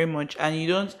somebody very much, and you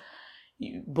don't,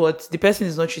 but the person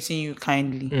is not treating you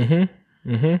kindly.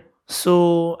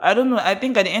 So I don't know. I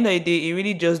think at the end of the day, it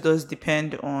really just does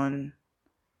depend on,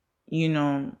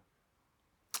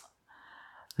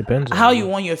 Depends on how you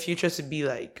want your future to be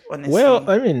like. Honestly, Well,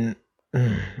 I mean,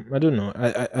 I don't know.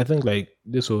 I think like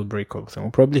this whole breakup thing,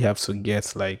 we'll probably have to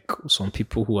get like some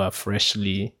people who are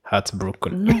freshly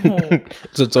heartbroken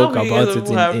to talk How many about other it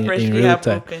people have in freshly real time.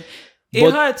 heartbroken? It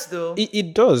But hurts though.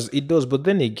 It does. But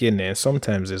then again,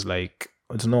 sometimes it's like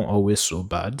it's not always so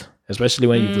bad, especially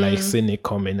when you've like seen it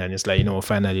coming and it's like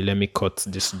finally let me cut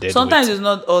this dead. Sometimes weight. it's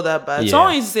not all that bad. Yeah.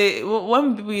 Someone used to say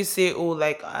when people used to say, "Oh,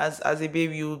 like as a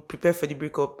baby, you prepare for the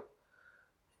breakup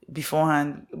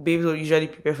beforehand." Babies will usually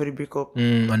prepare for the breakup.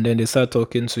 And then they start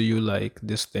talking to you like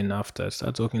this thing after.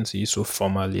 Start talking to you so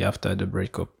formally after the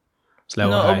breakup. It's like,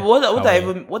 No, oh, hi, what how are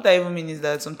you? what I even mean is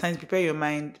that sometimes prepare your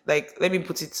mind. Like, let me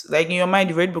put it like in your mind,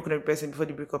 you've already broken up with the person before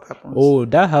the breakup happens. Oh,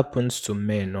 that happens to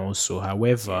men also.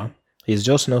 However, it's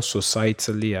just not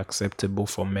societally acceptable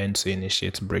for men to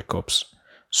initiate breakups.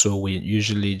 So we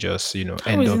usually just, How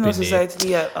end is it up not in a. society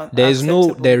There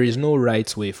acceptable? is no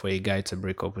right way for a guy to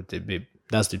break up with a babe.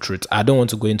 That's the truth. I don't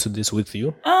want to go into this with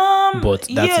you, but that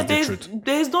Yeah, is the truth.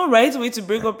 there's no right way to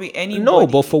break up with anybody. No,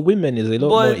 but for women, it's a lot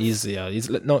more But- easier.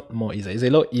 Not more easier. It's a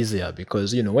lot easier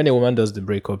because when a woman does the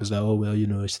breakup, it's like, oh well,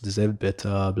 she deserves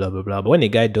better, blah blah blah. But when a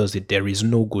guy does it, there is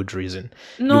no good reason.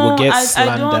 You No, will get I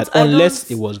slandered don't-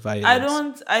 unless it was violence.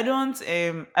 I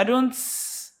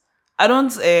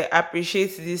don't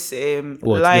appreciate this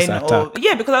What, line this of attack?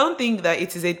 because I don't think that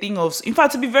it is a thing of. In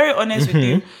fact, to be very honest with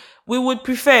you, we would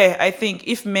prefer, I think,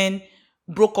 if men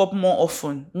broke up more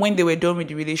often when they were done with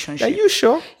the relationship. Are you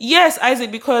sure? Yes,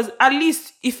 Isaac, because at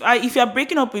least if you're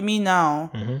breaking up with me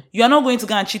now, you are not going to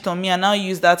go and cheat on me and now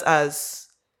use that as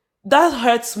that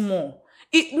hurts more.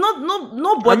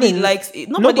 Nobody I mean, likes it.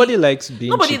 Nobody likes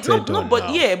being cheated on. Nobody,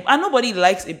 now. yeah, and nobody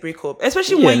likes a breakup,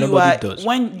 especially Yeah, when you nobody does.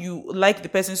 when you like the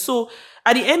person. So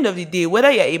at the end of the day,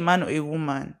 whether you're a man or a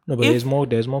woman, No, but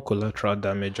there's more collateral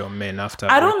damage on men after.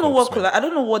 I don't know breakups, man. I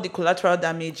don't know what the collateral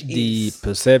damage The is.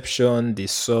 perception, the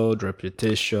soiled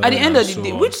reputation. At the end and of the so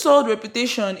day, on. which sold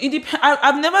reputation? It depends.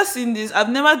 I've never seen this. I've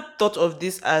never thought of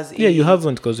this as Yeah, you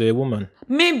haven't because you're a woman.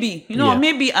 maybe Yeah.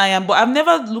 maybe I am, but I've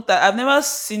never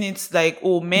seen it like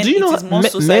men. Do you know it is more men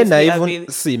society are even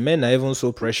available. men are even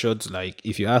so pressured? Like,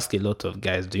 if you ask a lot of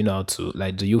guys, do you know how to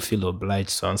do you feel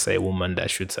obliged to answer a woman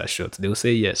that shoots her shot? They'll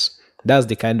say yes. That's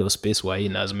the kind of space we're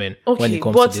in as men when it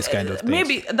comes to this kind of things.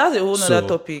 Maybe that's a whole So, other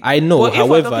topic. I know, But if we're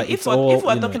however, talking- it's if all, we're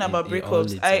you know, talking about it all breakups,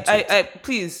 leads into it. I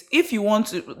please, if you want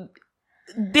to,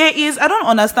 there is. I don't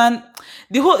understand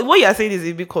the whole. What you're saying is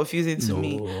a bit confusing to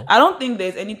me. No. I don't think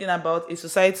there's anything about a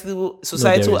societal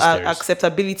there is.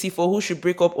 acceptability for who should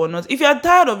break up or not. If you're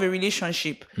tired of a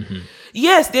relationship, Mm-hmm.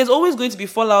 yes, there's always going to be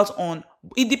fallout on.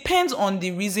 It depends on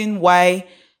the reason why.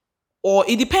 Or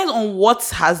it depends on what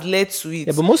has led to it.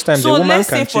 Yeah, but most times So a woman let's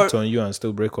can say for- cheat on you and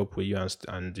still break up with you,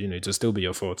 and it will still be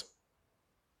your fault.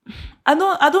 I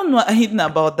don't know anything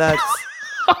about that.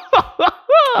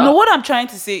 No, what I'm trying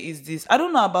to say is this. I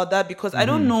don't know about that because I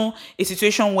don't know a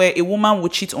situation where a woman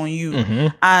would cheat on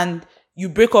you and you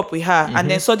break up with her and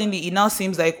then suddenly it now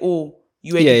seems like, oh,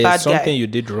 you were the Yeah, bad it's something guy. you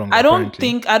did wrong. I don't apparently.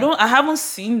 think I haven't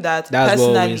seen that That's what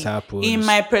personally always happens. in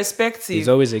my perspective. It's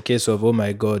always a case of, oh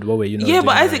my God, what were you not Yeah, doing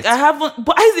but Isaac, right? I haven't.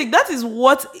 But Isaac, that is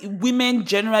what women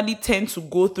generally tend to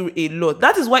go through a lot.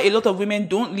 That is why a lot of women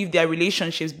don't leave their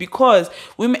relationships because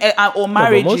women or No,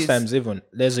 marriages. but most times,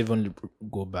 let's even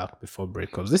go back before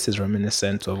breakups. This is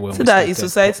reminiscent of when so we that is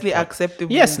started. societally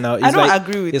acceptable. Yes, now it's I don't like,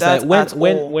 agree with it's that like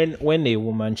when at all. when a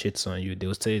woman cheats on you,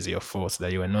 they'll say it's your fault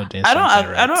that you were not doing I don't.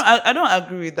 something right. I don't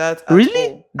agree with that. At Really?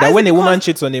 all. That Isaac, when a woman because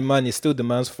cheats on a man, it's still the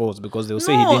man's fault because they'll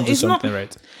say he No, didn't do it's not- something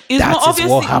right. It's That not is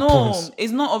obviously what happens. no.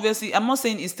 It's not obviously. I'm not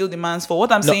saying it's still the man's fault.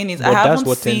 What I'm saying is I but that's haven't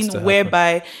what tends seen to happen.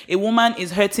 whereby a woman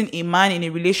is hurting a man in a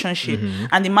relationship Mm-hmm.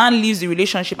 and the man leaves the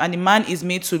relationship and the man is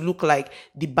made to look like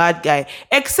the bad guy.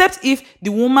 Except if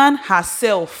the woman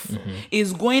herself Mm-hmm.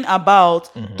 is going about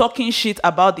talking shit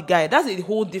about the guy. That's a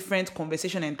whole different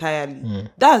conversation entirely. Mm.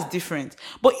 That's different.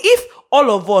 But if all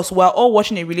of us were all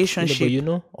watching a No, relationship,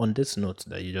 but on this note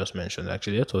that you just mentioned,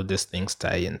 actually, a lot of these things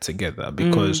tie in together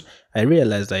because I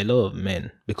realized that a lot of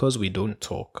men, because we don't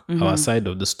talk, our side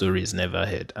of the story is never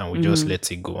heard and we just let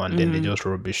it go and then they just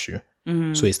rubbish you.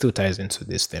 So it still ties into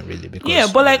this thing, really. Because yeah,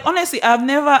 but like honestly, I've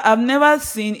never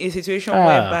seen a situation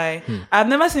whereby I've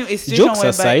never seen a situation jokes whereby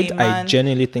aside, a man, I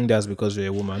genuinely think that's because you're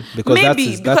a woman. Because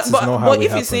maybe that is but, not how but it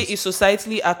if happens. you say it's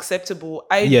societally acceptable,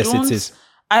 I Yes, don't. it is.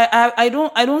 I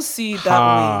don't see it that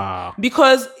Ah. way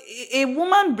because a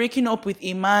woman breaking up with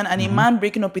a man and a man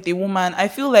breaking up with a woman, I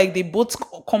feel like they both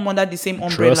come under the same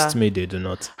umbrella. Trust me, they do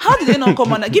not. How did they not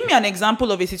come under? Give me an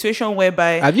example of a situation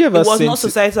whereby Have you ever it was seen not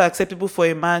societally acceptable for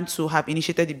a man to have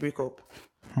initiated the breakup.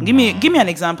 Give me an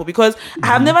example because I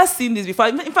have never seen this before.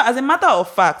 In fact, as a matter of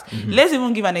fact, let's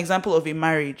even give an example of a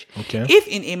marriage. Okay. If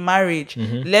in a marriage,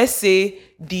 let's say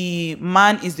the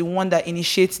man is the one that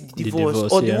initiates the divorce,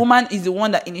 or the yeah. woman is the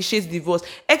one that initiates divorce,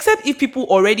 except if people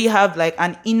already have like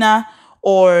an inner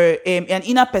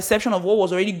perception of what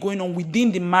was already going on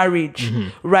within the marriage,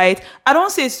 right? I don't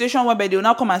see a situation whereby they will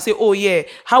now come and say, oh yeah,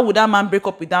 how would that man break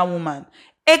up with that woman?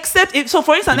 Except if, so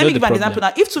for instance, You let me know give the an example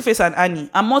now. If Two-Face and Annie,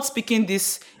 I'm not speaking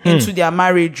this into their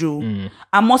marriage,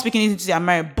 I'm not speaking it into their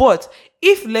marriage, but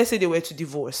if let's say they were to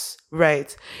divorce,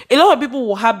 right? A lot of people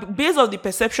will have, based on the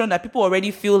perception that people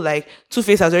already feel like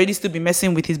Two-Face has already still been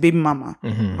messing with his baby mama,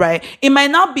 right? It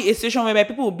might not be a situation whereby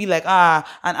people will be like, and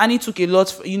Annie took a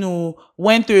lot,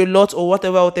 went through a lot or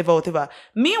whatever.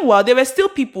 Meanwhile, there were still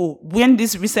people when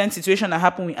this recent situation that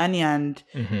happened with Annie and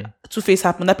Two-Face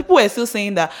happened, that people were still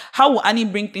saying that, how will Annie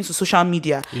bring things to social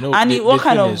media? Annie, what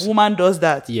kind of woman does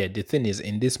that? Yeah, the thing is,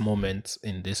 in this very moment,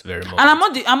 and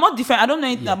I'm not different. I don't know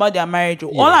anything about their marriage.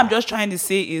 All I'm just trying to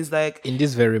say is like, in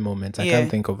this very moment, I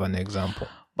can't think of an example.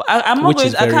 But I'm not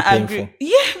going. I can't painful. agree.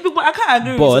 Yeah, but I can't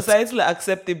agree with societally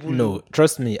acceptable. No,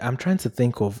 trust me. I'm trying to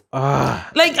think of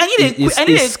like I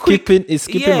need a quick. It's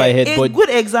skipping my head. But good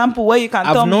example where you can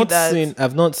tell me that.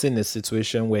 I've not seen a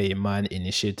situation where a man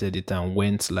initiated it and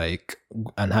went like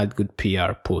and had good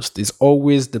PR post. It's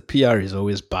always the PR is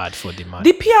always bad for the man.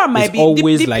 The PR might be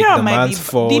always the like PR the man's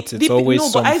fault. It's always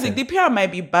something. But Isaac, the PR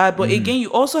might be bad, but again,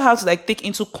 you also have to like take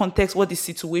into context what the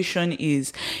situation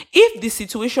is. If the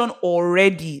situation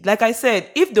already, like I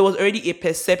said, if there was already a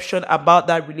perception about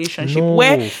that relationship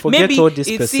where maybe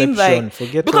it seemed like,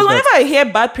 because whenever I hear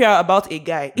bad PR about a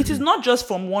guy, it is not just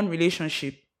from one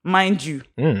relationship, mind you.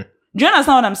 Do you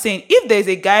understand what I'm saying? If there's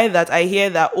a guy that I hear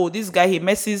that, this guy, he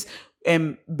messes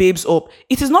babes up,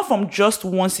 it is not from just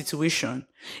one situation.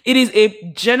 It is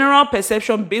a general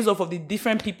perception based off of the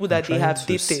different people that they have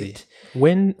dated.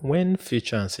 When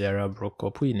Future and Ciara broke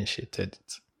up, who initiated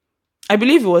it? I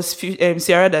believe it was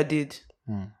Ciara that did.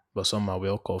 But somehow we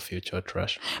all call Future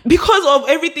trash because of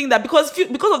everything that because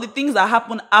of the things that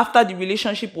happened after the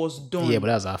relationship was done. Yeah, but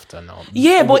that's after now.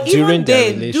 Yeah, but even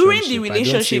then, during the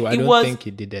relationship, I don't think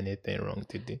he did anything wrong,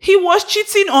 did he? He was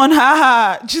cheating on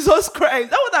her. Jesus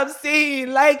Christ, that's what I'm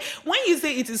saying. Like when you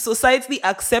say it is societally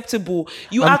acceptable,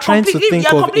 I'm trying to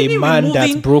think of a man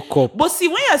that broke up. But see,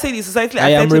 when you are saying it's societally acceptable,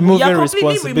 I am removing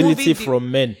responsibility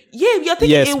from men. Yeah, you're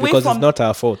taking away from. Because it's not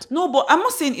our fault. No, but I'm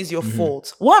not saying it's your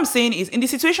fault. What I'm saying is, in the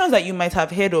situation that you might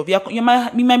have heard of, you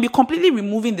might be completely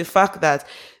removing the fact that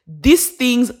these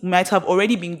things might have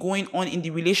already been going on in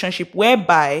the relationship,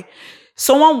 whereby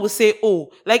someone will say,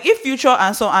 like if Future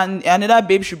and another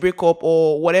babe should break up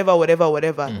or whatever,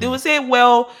 they will say,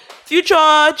 well,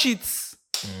 Future cheats.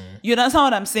 You understand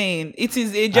what I'm saying? It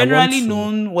is a generally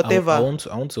known whatever. I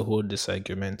want to hold this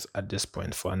argument at this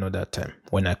point for another time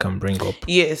when I can bring up.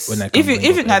 Yes. If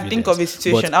you can think of a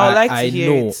situation, but I would like to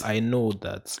hear it. I know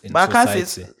that in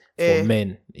society, for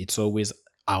men, it's always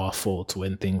our fault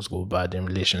when things go bad in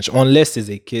relationship, unless it's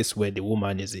a case where the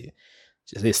woman is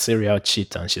a serial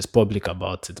cheat and she's public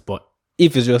about it. But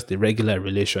if it's just a regular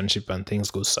relationship and things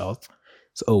go south,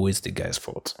 it's always the guy's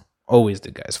fault. Always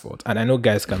the guy's fault. And I know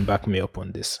guys can back me up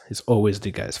on this. It's always the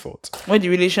guy's fault. When the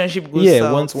relationship goes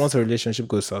south. Once a relationship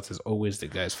goes south, it's always the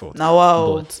guy's fault. Now,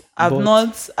 wow. I've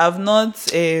not.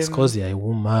 It's because you're a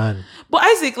woman. But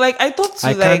Isaac, like I thought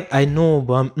I know,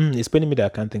 but it's paining me that I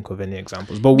can't think of any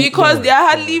examples. But because there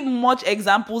are hardly much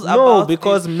examples about. No,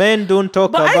 because men don't talk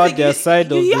about Isaac, their side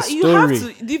of the story.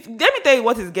 Let me tell you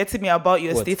what is getting me about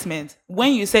your statement.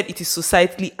 When you said it is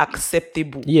societally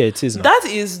acceptable. Yeah, it is. That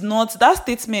is not that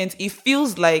statement. It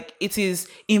feels like it is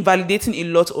invalidating a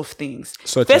lot of things.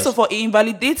 First of all, it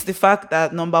invalidates the fact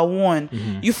that number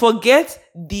one, you forget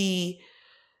the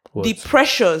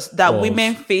pressures that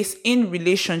women face in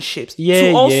relationships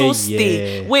to also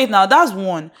stay. Wait, now that's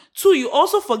one. Two, you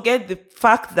also forget the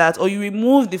fact that, or you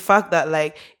remove the fact that,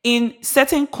 like, in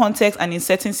certain contexts and in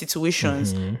certain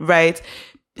situations, right,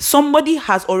 somebody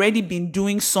has already been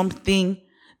doing something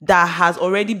that has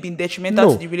already been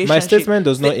detrimental to the relationship. My statement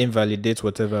does not invalidate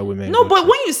whatever women. No, but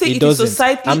when you say it is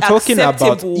societally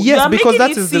acceptable, because that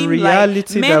is the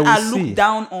reality like men are looked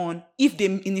down on if they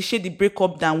initiate the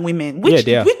breakup than women, which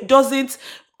doesn't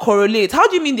correlate. How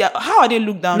do you mean how are they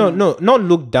looked down on? No, not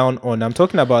looked down on. I'm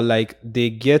talking about like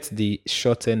they get the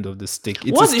short end of the stick.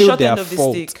 What's the short end of the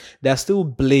stick? They're still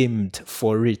blamed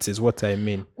for it, is what I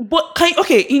mean. But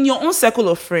in your own circle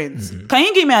of friends, can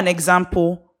you give me an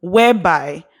example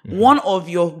whereby one of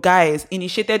your guys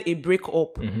initiated a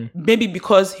breakup, maybe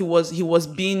because he was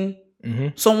being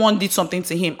someone did something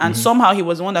to him, and somehow he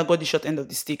was the one that got the short end of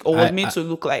the stick, or was made to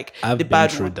look like the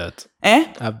bad one. That.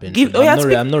 I've been through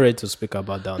that. I'm not ready to speak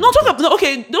about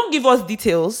that. Don't give us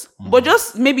details, but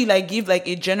just maybe like give like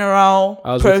a general.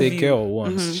 I was with a girl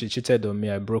once. She cheated on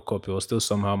me. I broke up. It was still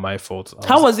somehow my fault.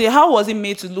 How was it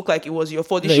made to look like it was your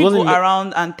fault? Did she go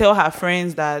around and tell her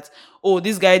friends that,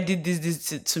 this guy did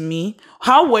this to me?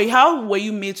 How were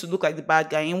you made to look like the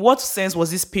bad guy? In what sense was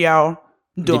this PR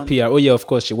done? The PR. Of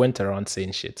course, she went around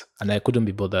saying shit, and I couldn't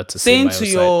be bothered to say my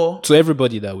side. To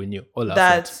everybody that we knew, all our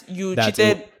friends, you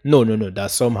cheated. No.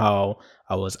 That somehow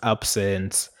I was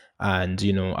absent. and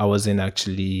I wasn't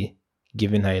actually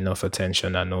giving her enough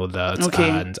attention and all that,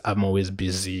 and I'm always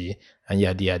busy and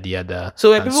yada yada yada. So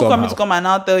when people come and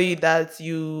now tell you that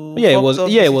you it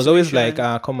was always like,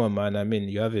 come on man, I mean,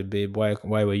 you have a babe, why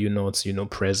were you not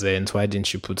present, why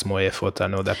didn't you put more effort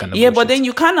and all that kind of bullshit. But then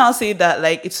you can't now say that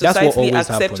like it's societally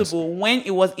acceptable happens. When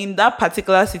it was in that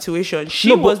particular situation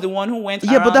she was the one who went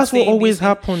around but that's what always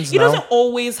happens. It doesn't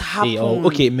always happen.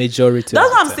 Majority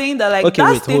that's what I'm saying, that like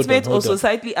that statement of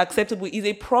societally acceptable is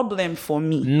a problem for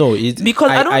me. No,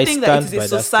 because I don't think that it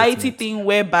is a society thing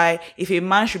whereby if a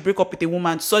man should break up with a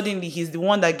woman, suddenly he's the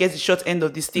one that gets the short end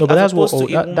of the stick. No, but that's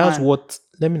what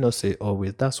let me not say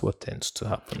always, that's what tends to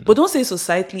happen. But don't say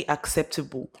societally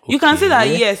acceptable. You can say that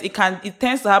yes, it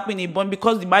tends to happen in a bond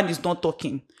because the man is not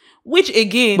talking. Which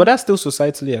again, but that's still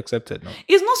societally accepted now.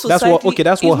 It's not societally.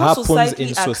 That's what happens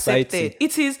in society. Accepted.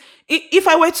 It is. If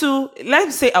I were to,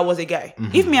 let's say I was a guy,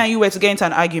 if me and you were to get into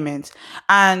an argument,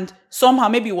 and somehow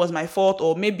maybe it was my fault,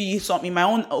 or maybe in my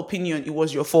own opinion it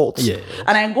was your fault, and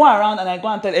I go around and I go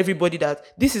and tell everybody that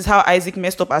this is how Isaac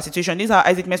messed up our situation, this is how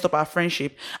Isaac messed up our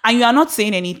friendship, and you are not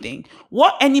saying anything,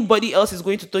 what anybody else is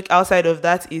going to take outside of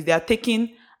that is they are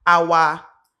taking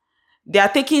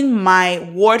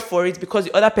my word for it because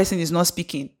the other person is not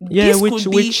speaking.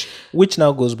 Which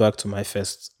now goes back to my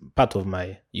first part of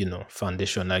my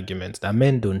foundation argument, that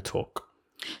men don't talk.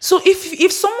 So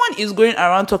if someone is going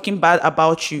around talking bad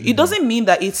about you, it doesn't mean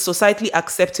that it's societally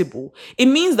acceptable. It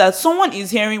means that someone is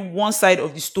hearing one side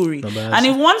of the story. And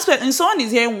if someone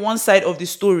is hearing one side of the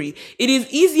story, it is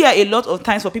easier a lot of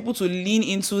times for people to lean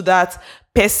into that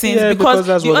person, because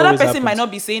the other person might not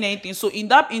be saying anything. So in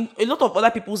a lot of other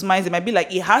people's minds, it might be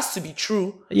like it has to be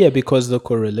true. Yeah, because the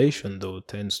correlation though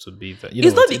tends to be that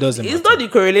it's not the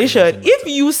correlation. If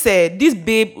you said this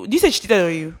said she cheated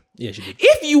on you. Yeah, she did.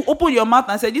 If you open your mouth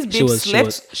and say this babe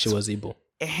slept, she was able.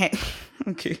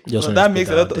 Okay, that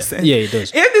makes a lot of sense. Yeah, it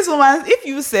does. If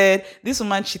you said this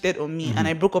woman cheated on me and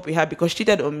I broke up with her because she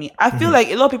cheated on me, I feel like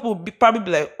a lot of people would probably be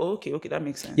like, okay, that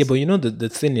makes sense. Yeah, but the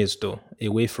thing is though,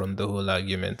 away from the whole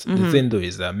argument, the thing though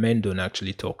is that men don't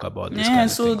actually talk about this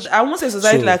kind of things. I won't say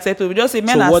society acceptable. We just say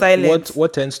men are silent.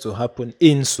 What tends to happen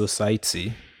in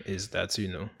society is that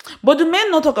But do men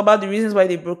not talk about the reasons why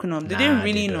they've broken up?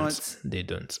 They not. They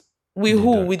don't.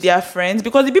 With their friends?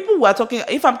 Because the people who are talking,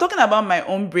 if I'm talking about my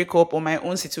own breakup or my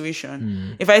own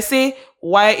situation, if I say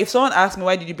if someone asks me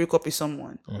why did you break up with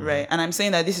someone, right, and I'm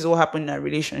saying that this is what happened in our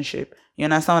relationship, you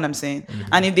understand what I'm saying?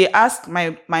 And if they ask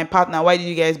my partner why did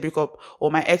you guys break up, or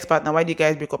my ex-partner why did you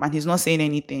guys break up, and he's not saying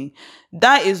anything,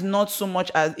 that is not so much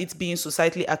as it's being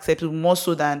societally acceptable, more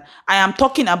so than I am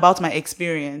talking about my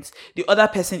experience, the other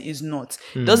person is not.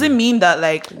 Doesn't mean that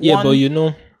like but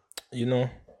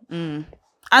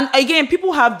And again,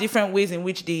 people have different ways in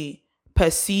which they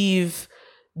perceive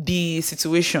the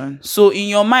situation. So in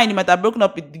your mind, you might have broken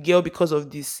up with the girl because of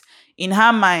this. In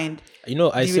her mind,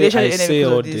 I say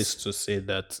all this to say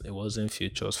that it wasn't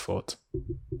Future's fault.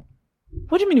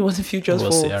 What do you mean it wasn't Future's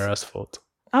fault? It was Ciara's fault.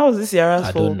 How was this Ciara's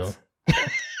fault? I don't know.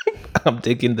 I'm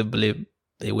taking the blame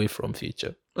away from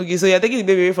Future. Okay, so you're taking the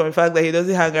blame away from the fact that he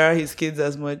doesn't hang around his kids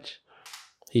as much.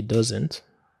 He doesn't.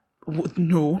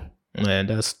 No. Yeah,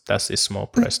 that's a small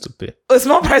price to pay. A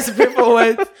small price to pay for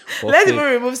what? Let's even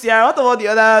remove Ciara. What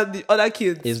about the other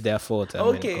kids? It's their fault. I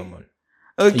mean, come on.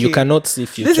 Okay. You cannot see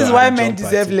Future. This is why men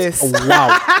deserve less. Oh, wow.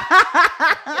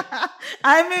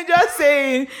 I mean, just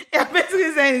saying. You're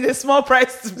basically saying it's a small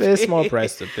price to pay. It's a small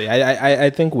price to pay. I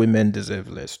think women deserve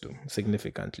less too,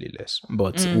 significantly less.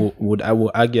 But I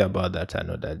will argue about that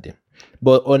another day.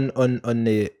 But on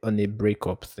a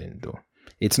breakup thing though,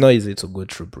 it's not easy to go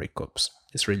through breakups.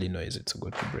 It's really not easy to go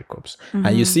through breakups.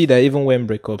 And you see that even when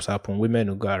breakups happen, women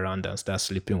will go around and start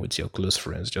sleeping with your close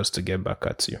friends just to get back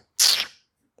at you.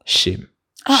 Shame.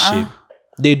 Shame.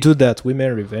 They do that.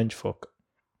 Women revenge fuck.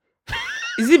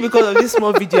 Is it because of this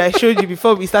small video I showed you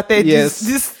before we started? Yes.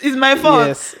 This is my fault.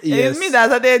 Yes. It's me that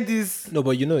started this. No,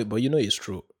 but it's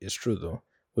true. It's true though.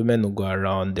 Women will go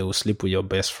around, they will sleep with your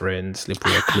best friend, sleep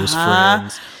with your close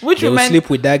friends. They will sleep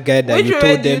with that guy that you told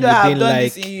them you didn't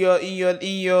like.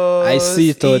 In your I see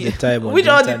it all the time on which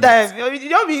the all the internet. time? You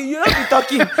don't be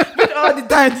talking. Which all the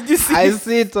time did you see? I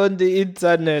see it on the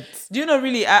internet. Do you know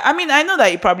really? I mean, I know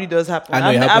that it probably does happen.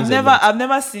 I've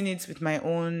never seen it with my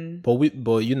own.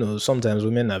 But sometimes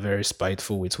women are very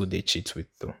spiteful with who they cheat with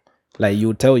though. Like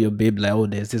you tell your babe like, oh,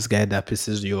 there's this guy that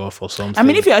pisses you off or something. I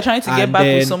mean, if you are trying to get back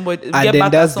with somebody,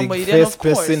 that's the first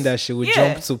person that she would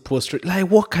jump to post. Like,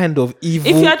 what kind of evil?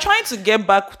 If you are trying to get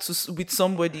back with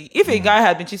somebody, if a guy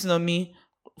had been cheating on me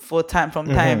from time,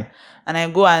 and I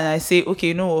go and I say,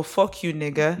 okay, no, fuck you,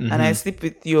 nigga, and I sleep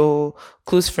with your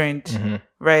close friend,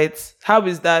 right? How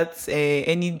is that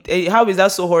how is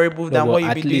that so horrible than Well, what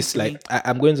you've at been doing least to me? like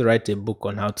I'm going to write a book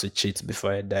on how to cheat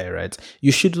before I die, right?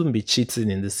 You shouldn't be cheating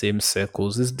in the same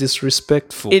circles. It's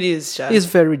disrespectful. It is, Sha. It's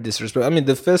very disrespectful. I mean,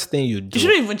 the first thing you do, You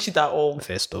shouldn't even cheat at all.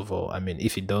 first of all, I mean,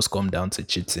 if it does come down to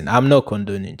cheating, I'm not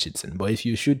condoning cheating, but if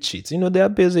you should cheat, there are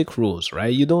basic rules,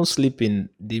 right? You don't sleep in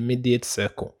the immediate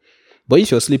circle. But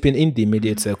if you're sleeping in the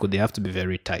immediate circle, they have to be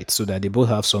very tight so that they both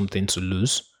have something to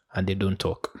lose and they don't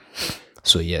talk.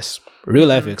 So yes, real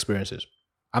life experiences.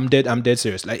 I'm dead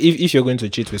serious. Like if you're going to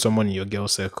cheat with someone in your girl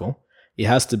circle, it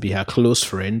has to be her close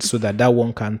friend so that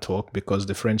one can't talk because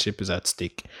the friendship is at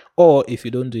stake. Or if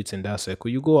you don't do it in that circle,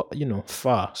 you go,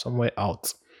 far, somewhere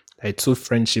out, like 2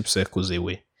 friendship circles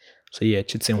away. So yeah,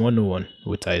 cheating 101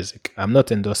 with Isaac. I'm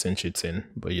not endorsing cheating,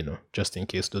 but just in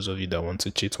case those of you that want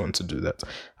to cheat want to do that.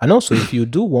 And also, if you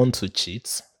do want to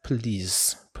cheat,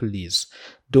 please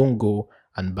don't go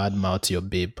and badmouth your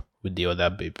babe with the other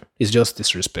babe. It's just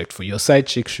disrespectful. Your side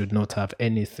chick should not have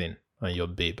anything on your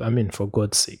babe. I mean, for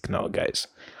God's sake now, guys.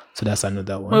 So that's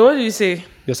another one. Wait, what did you say?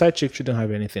 Your side chick shouldn't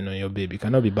have anything on your babe. You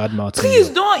cannot be badmouthing. Please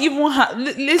don't even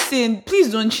listen.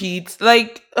 Please don't cheat.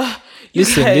 Like,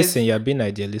 listen. You're being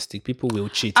idealistic. People will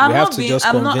cheat. We have to just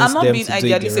convince them to do it the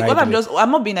right way.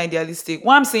 I'm not being idealistic.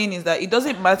 What I'm saying is that it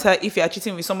doesn't matter if you're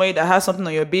cheating with somebody that has something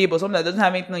on your babe or something that doesn't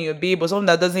have anything on your babe or something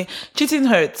that doesn't. Cheating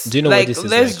hurts. Do you know what this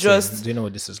is like saying? Do you know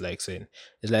what this is like saying?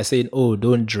 It's like saying, "Oh,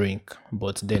 don't drink,"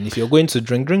 but then if you're going to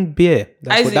drink beer.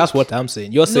 That's what I'm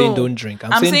saying. You're saying don't drink.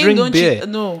 I'm saying drink don't beer. Cheat.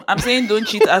 No, I'm saying don't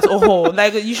cheat at all.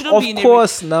 Like you shouldn't of be in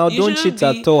course now don't cheat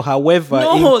at all. However,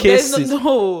 in cases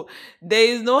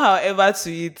there is no however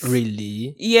to it.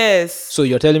 Really? Yes. So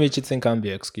you're telling me cheating can't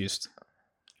be excused?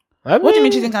 What do you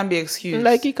mean cheating can't be excused?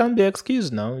 Like it can be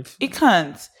excused now. It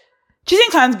can't.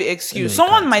 Cheating can't be excused. No,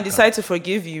 someone might decide to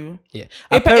forgive you. Yeah.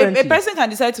 A person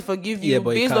can decide to forgive you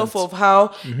based off of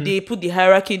how they put the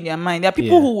hierarchy in their mind. There are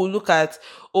people who will look at,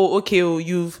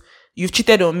 you've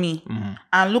cheated on me,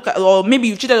 and look at, or maybe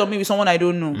you've cheated on me with someone I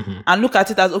don't know, and look at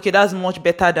it as, okay, that's much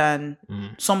better than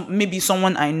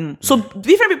someone I know. So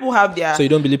different people have their. So you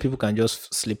don't believe people can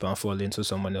just slip and fall into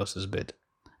someone else's bed?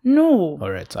 No.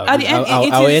 All right.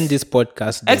 I'll end this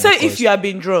podcast. Except if you have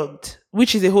been drugged,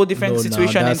 which is a whole different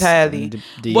situation entirely.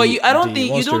 But I don't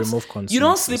think you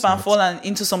don't slip and fall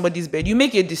into somebody's bed. You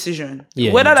make a decision.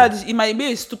 Yeah, whether it might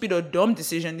be a stupid or dumb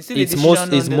decision, it's still a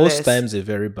decision. It's most times a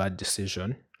very bad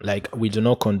decision. Like, we do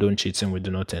not condone cheating. We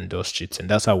do not endorse cheating.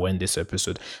 That's how we end this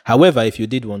episode. However, if you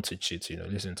did want to cheat,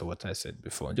 listen to what I said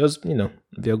before. Just, if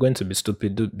you're going to be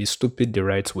stupid, be stupid the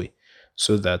right way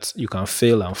so that you can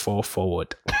fail and fall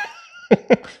forward.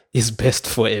 It's best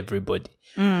for everybody.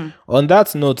 On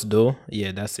that note, though,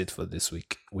 that's it for this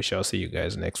week. We shall see you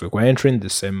guys next week. We're entering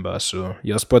December, so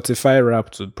your Spotify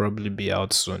Wrapped will probably be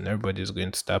out soon. Everybody's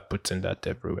going to start putting that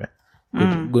everywhere.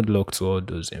 Good luck to all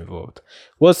those involved.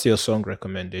 What's your song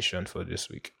recommendation for this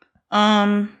week?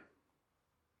 My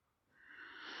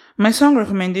song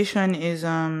recommendation is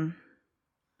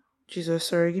Jesus,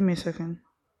 sorry, give me a second.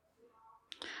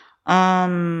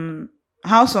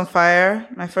 House on Fire.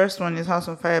 My first one is House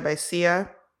on Fire by Sia.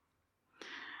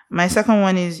 My second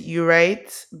one is You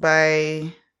Right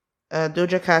by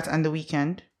Doja Cat and The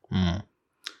Weeknd.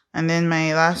 And then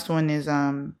my last one is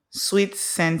Sweet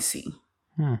Sensi,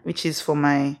 which is for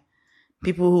my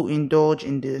people who indulge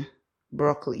in the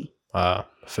broccoli.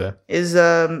 Fair. Is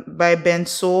by Ben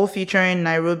Soul featuring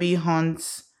Nairobi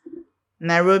Hunts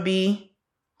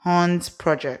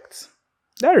Project.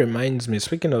 That reminds me,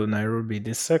 speaking of Nairobi,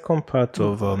 the second part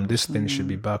of this thing should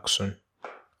be back soon.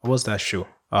 What's that show?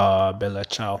 Bella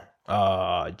Ciao.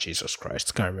 Jesus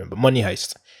Christ, can't remember. Money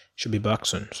Heist should be back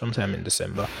soon, sometime in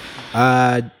December.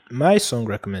 My song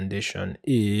recommendation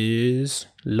is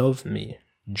Love Me,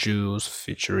 Jules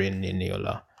featuring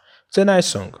Niniola. It's a nice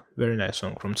song, very nice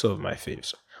song from two of my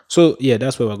faves. So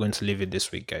that's where we're going to leave it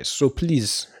this week, guys. So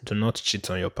please do not cheat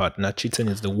on your partner. Cheating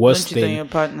is the worst thing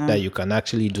that you can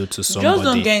actually do to somebody. Just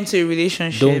don't get into a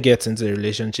relationship. Don't get into a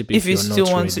relationship if you still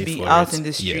want to be out in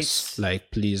the streets. Yes, like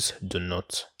please do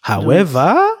not. However,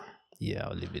 I'll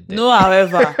leave it there. No,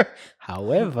 however.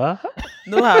 No,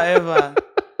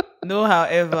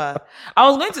 however. I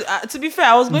was going to be fair,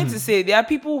 I was going to say there are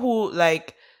people who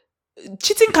like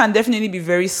cheating can definitely be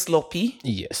very sloppy.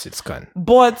 Yes, it can.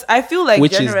 But I feel like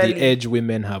which is the edge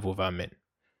women have over men.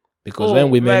 Because when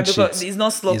women cheat, it's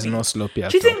not sloppy. It's not sloppy at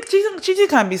cheating, all. Cheating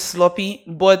can be sloppy,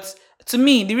 but to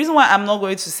me, the reason why I'm not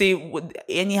going to say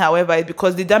any however is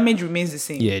because the damage remains the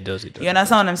same. Yeah, it does. You understand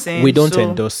what I'm saying? We don't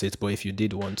endorse it, but if you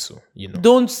did want to,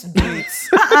 don't do it.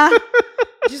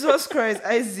 Jesus Christ,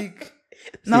 Isaac.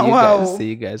 See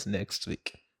you guys next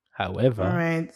week. However, all right.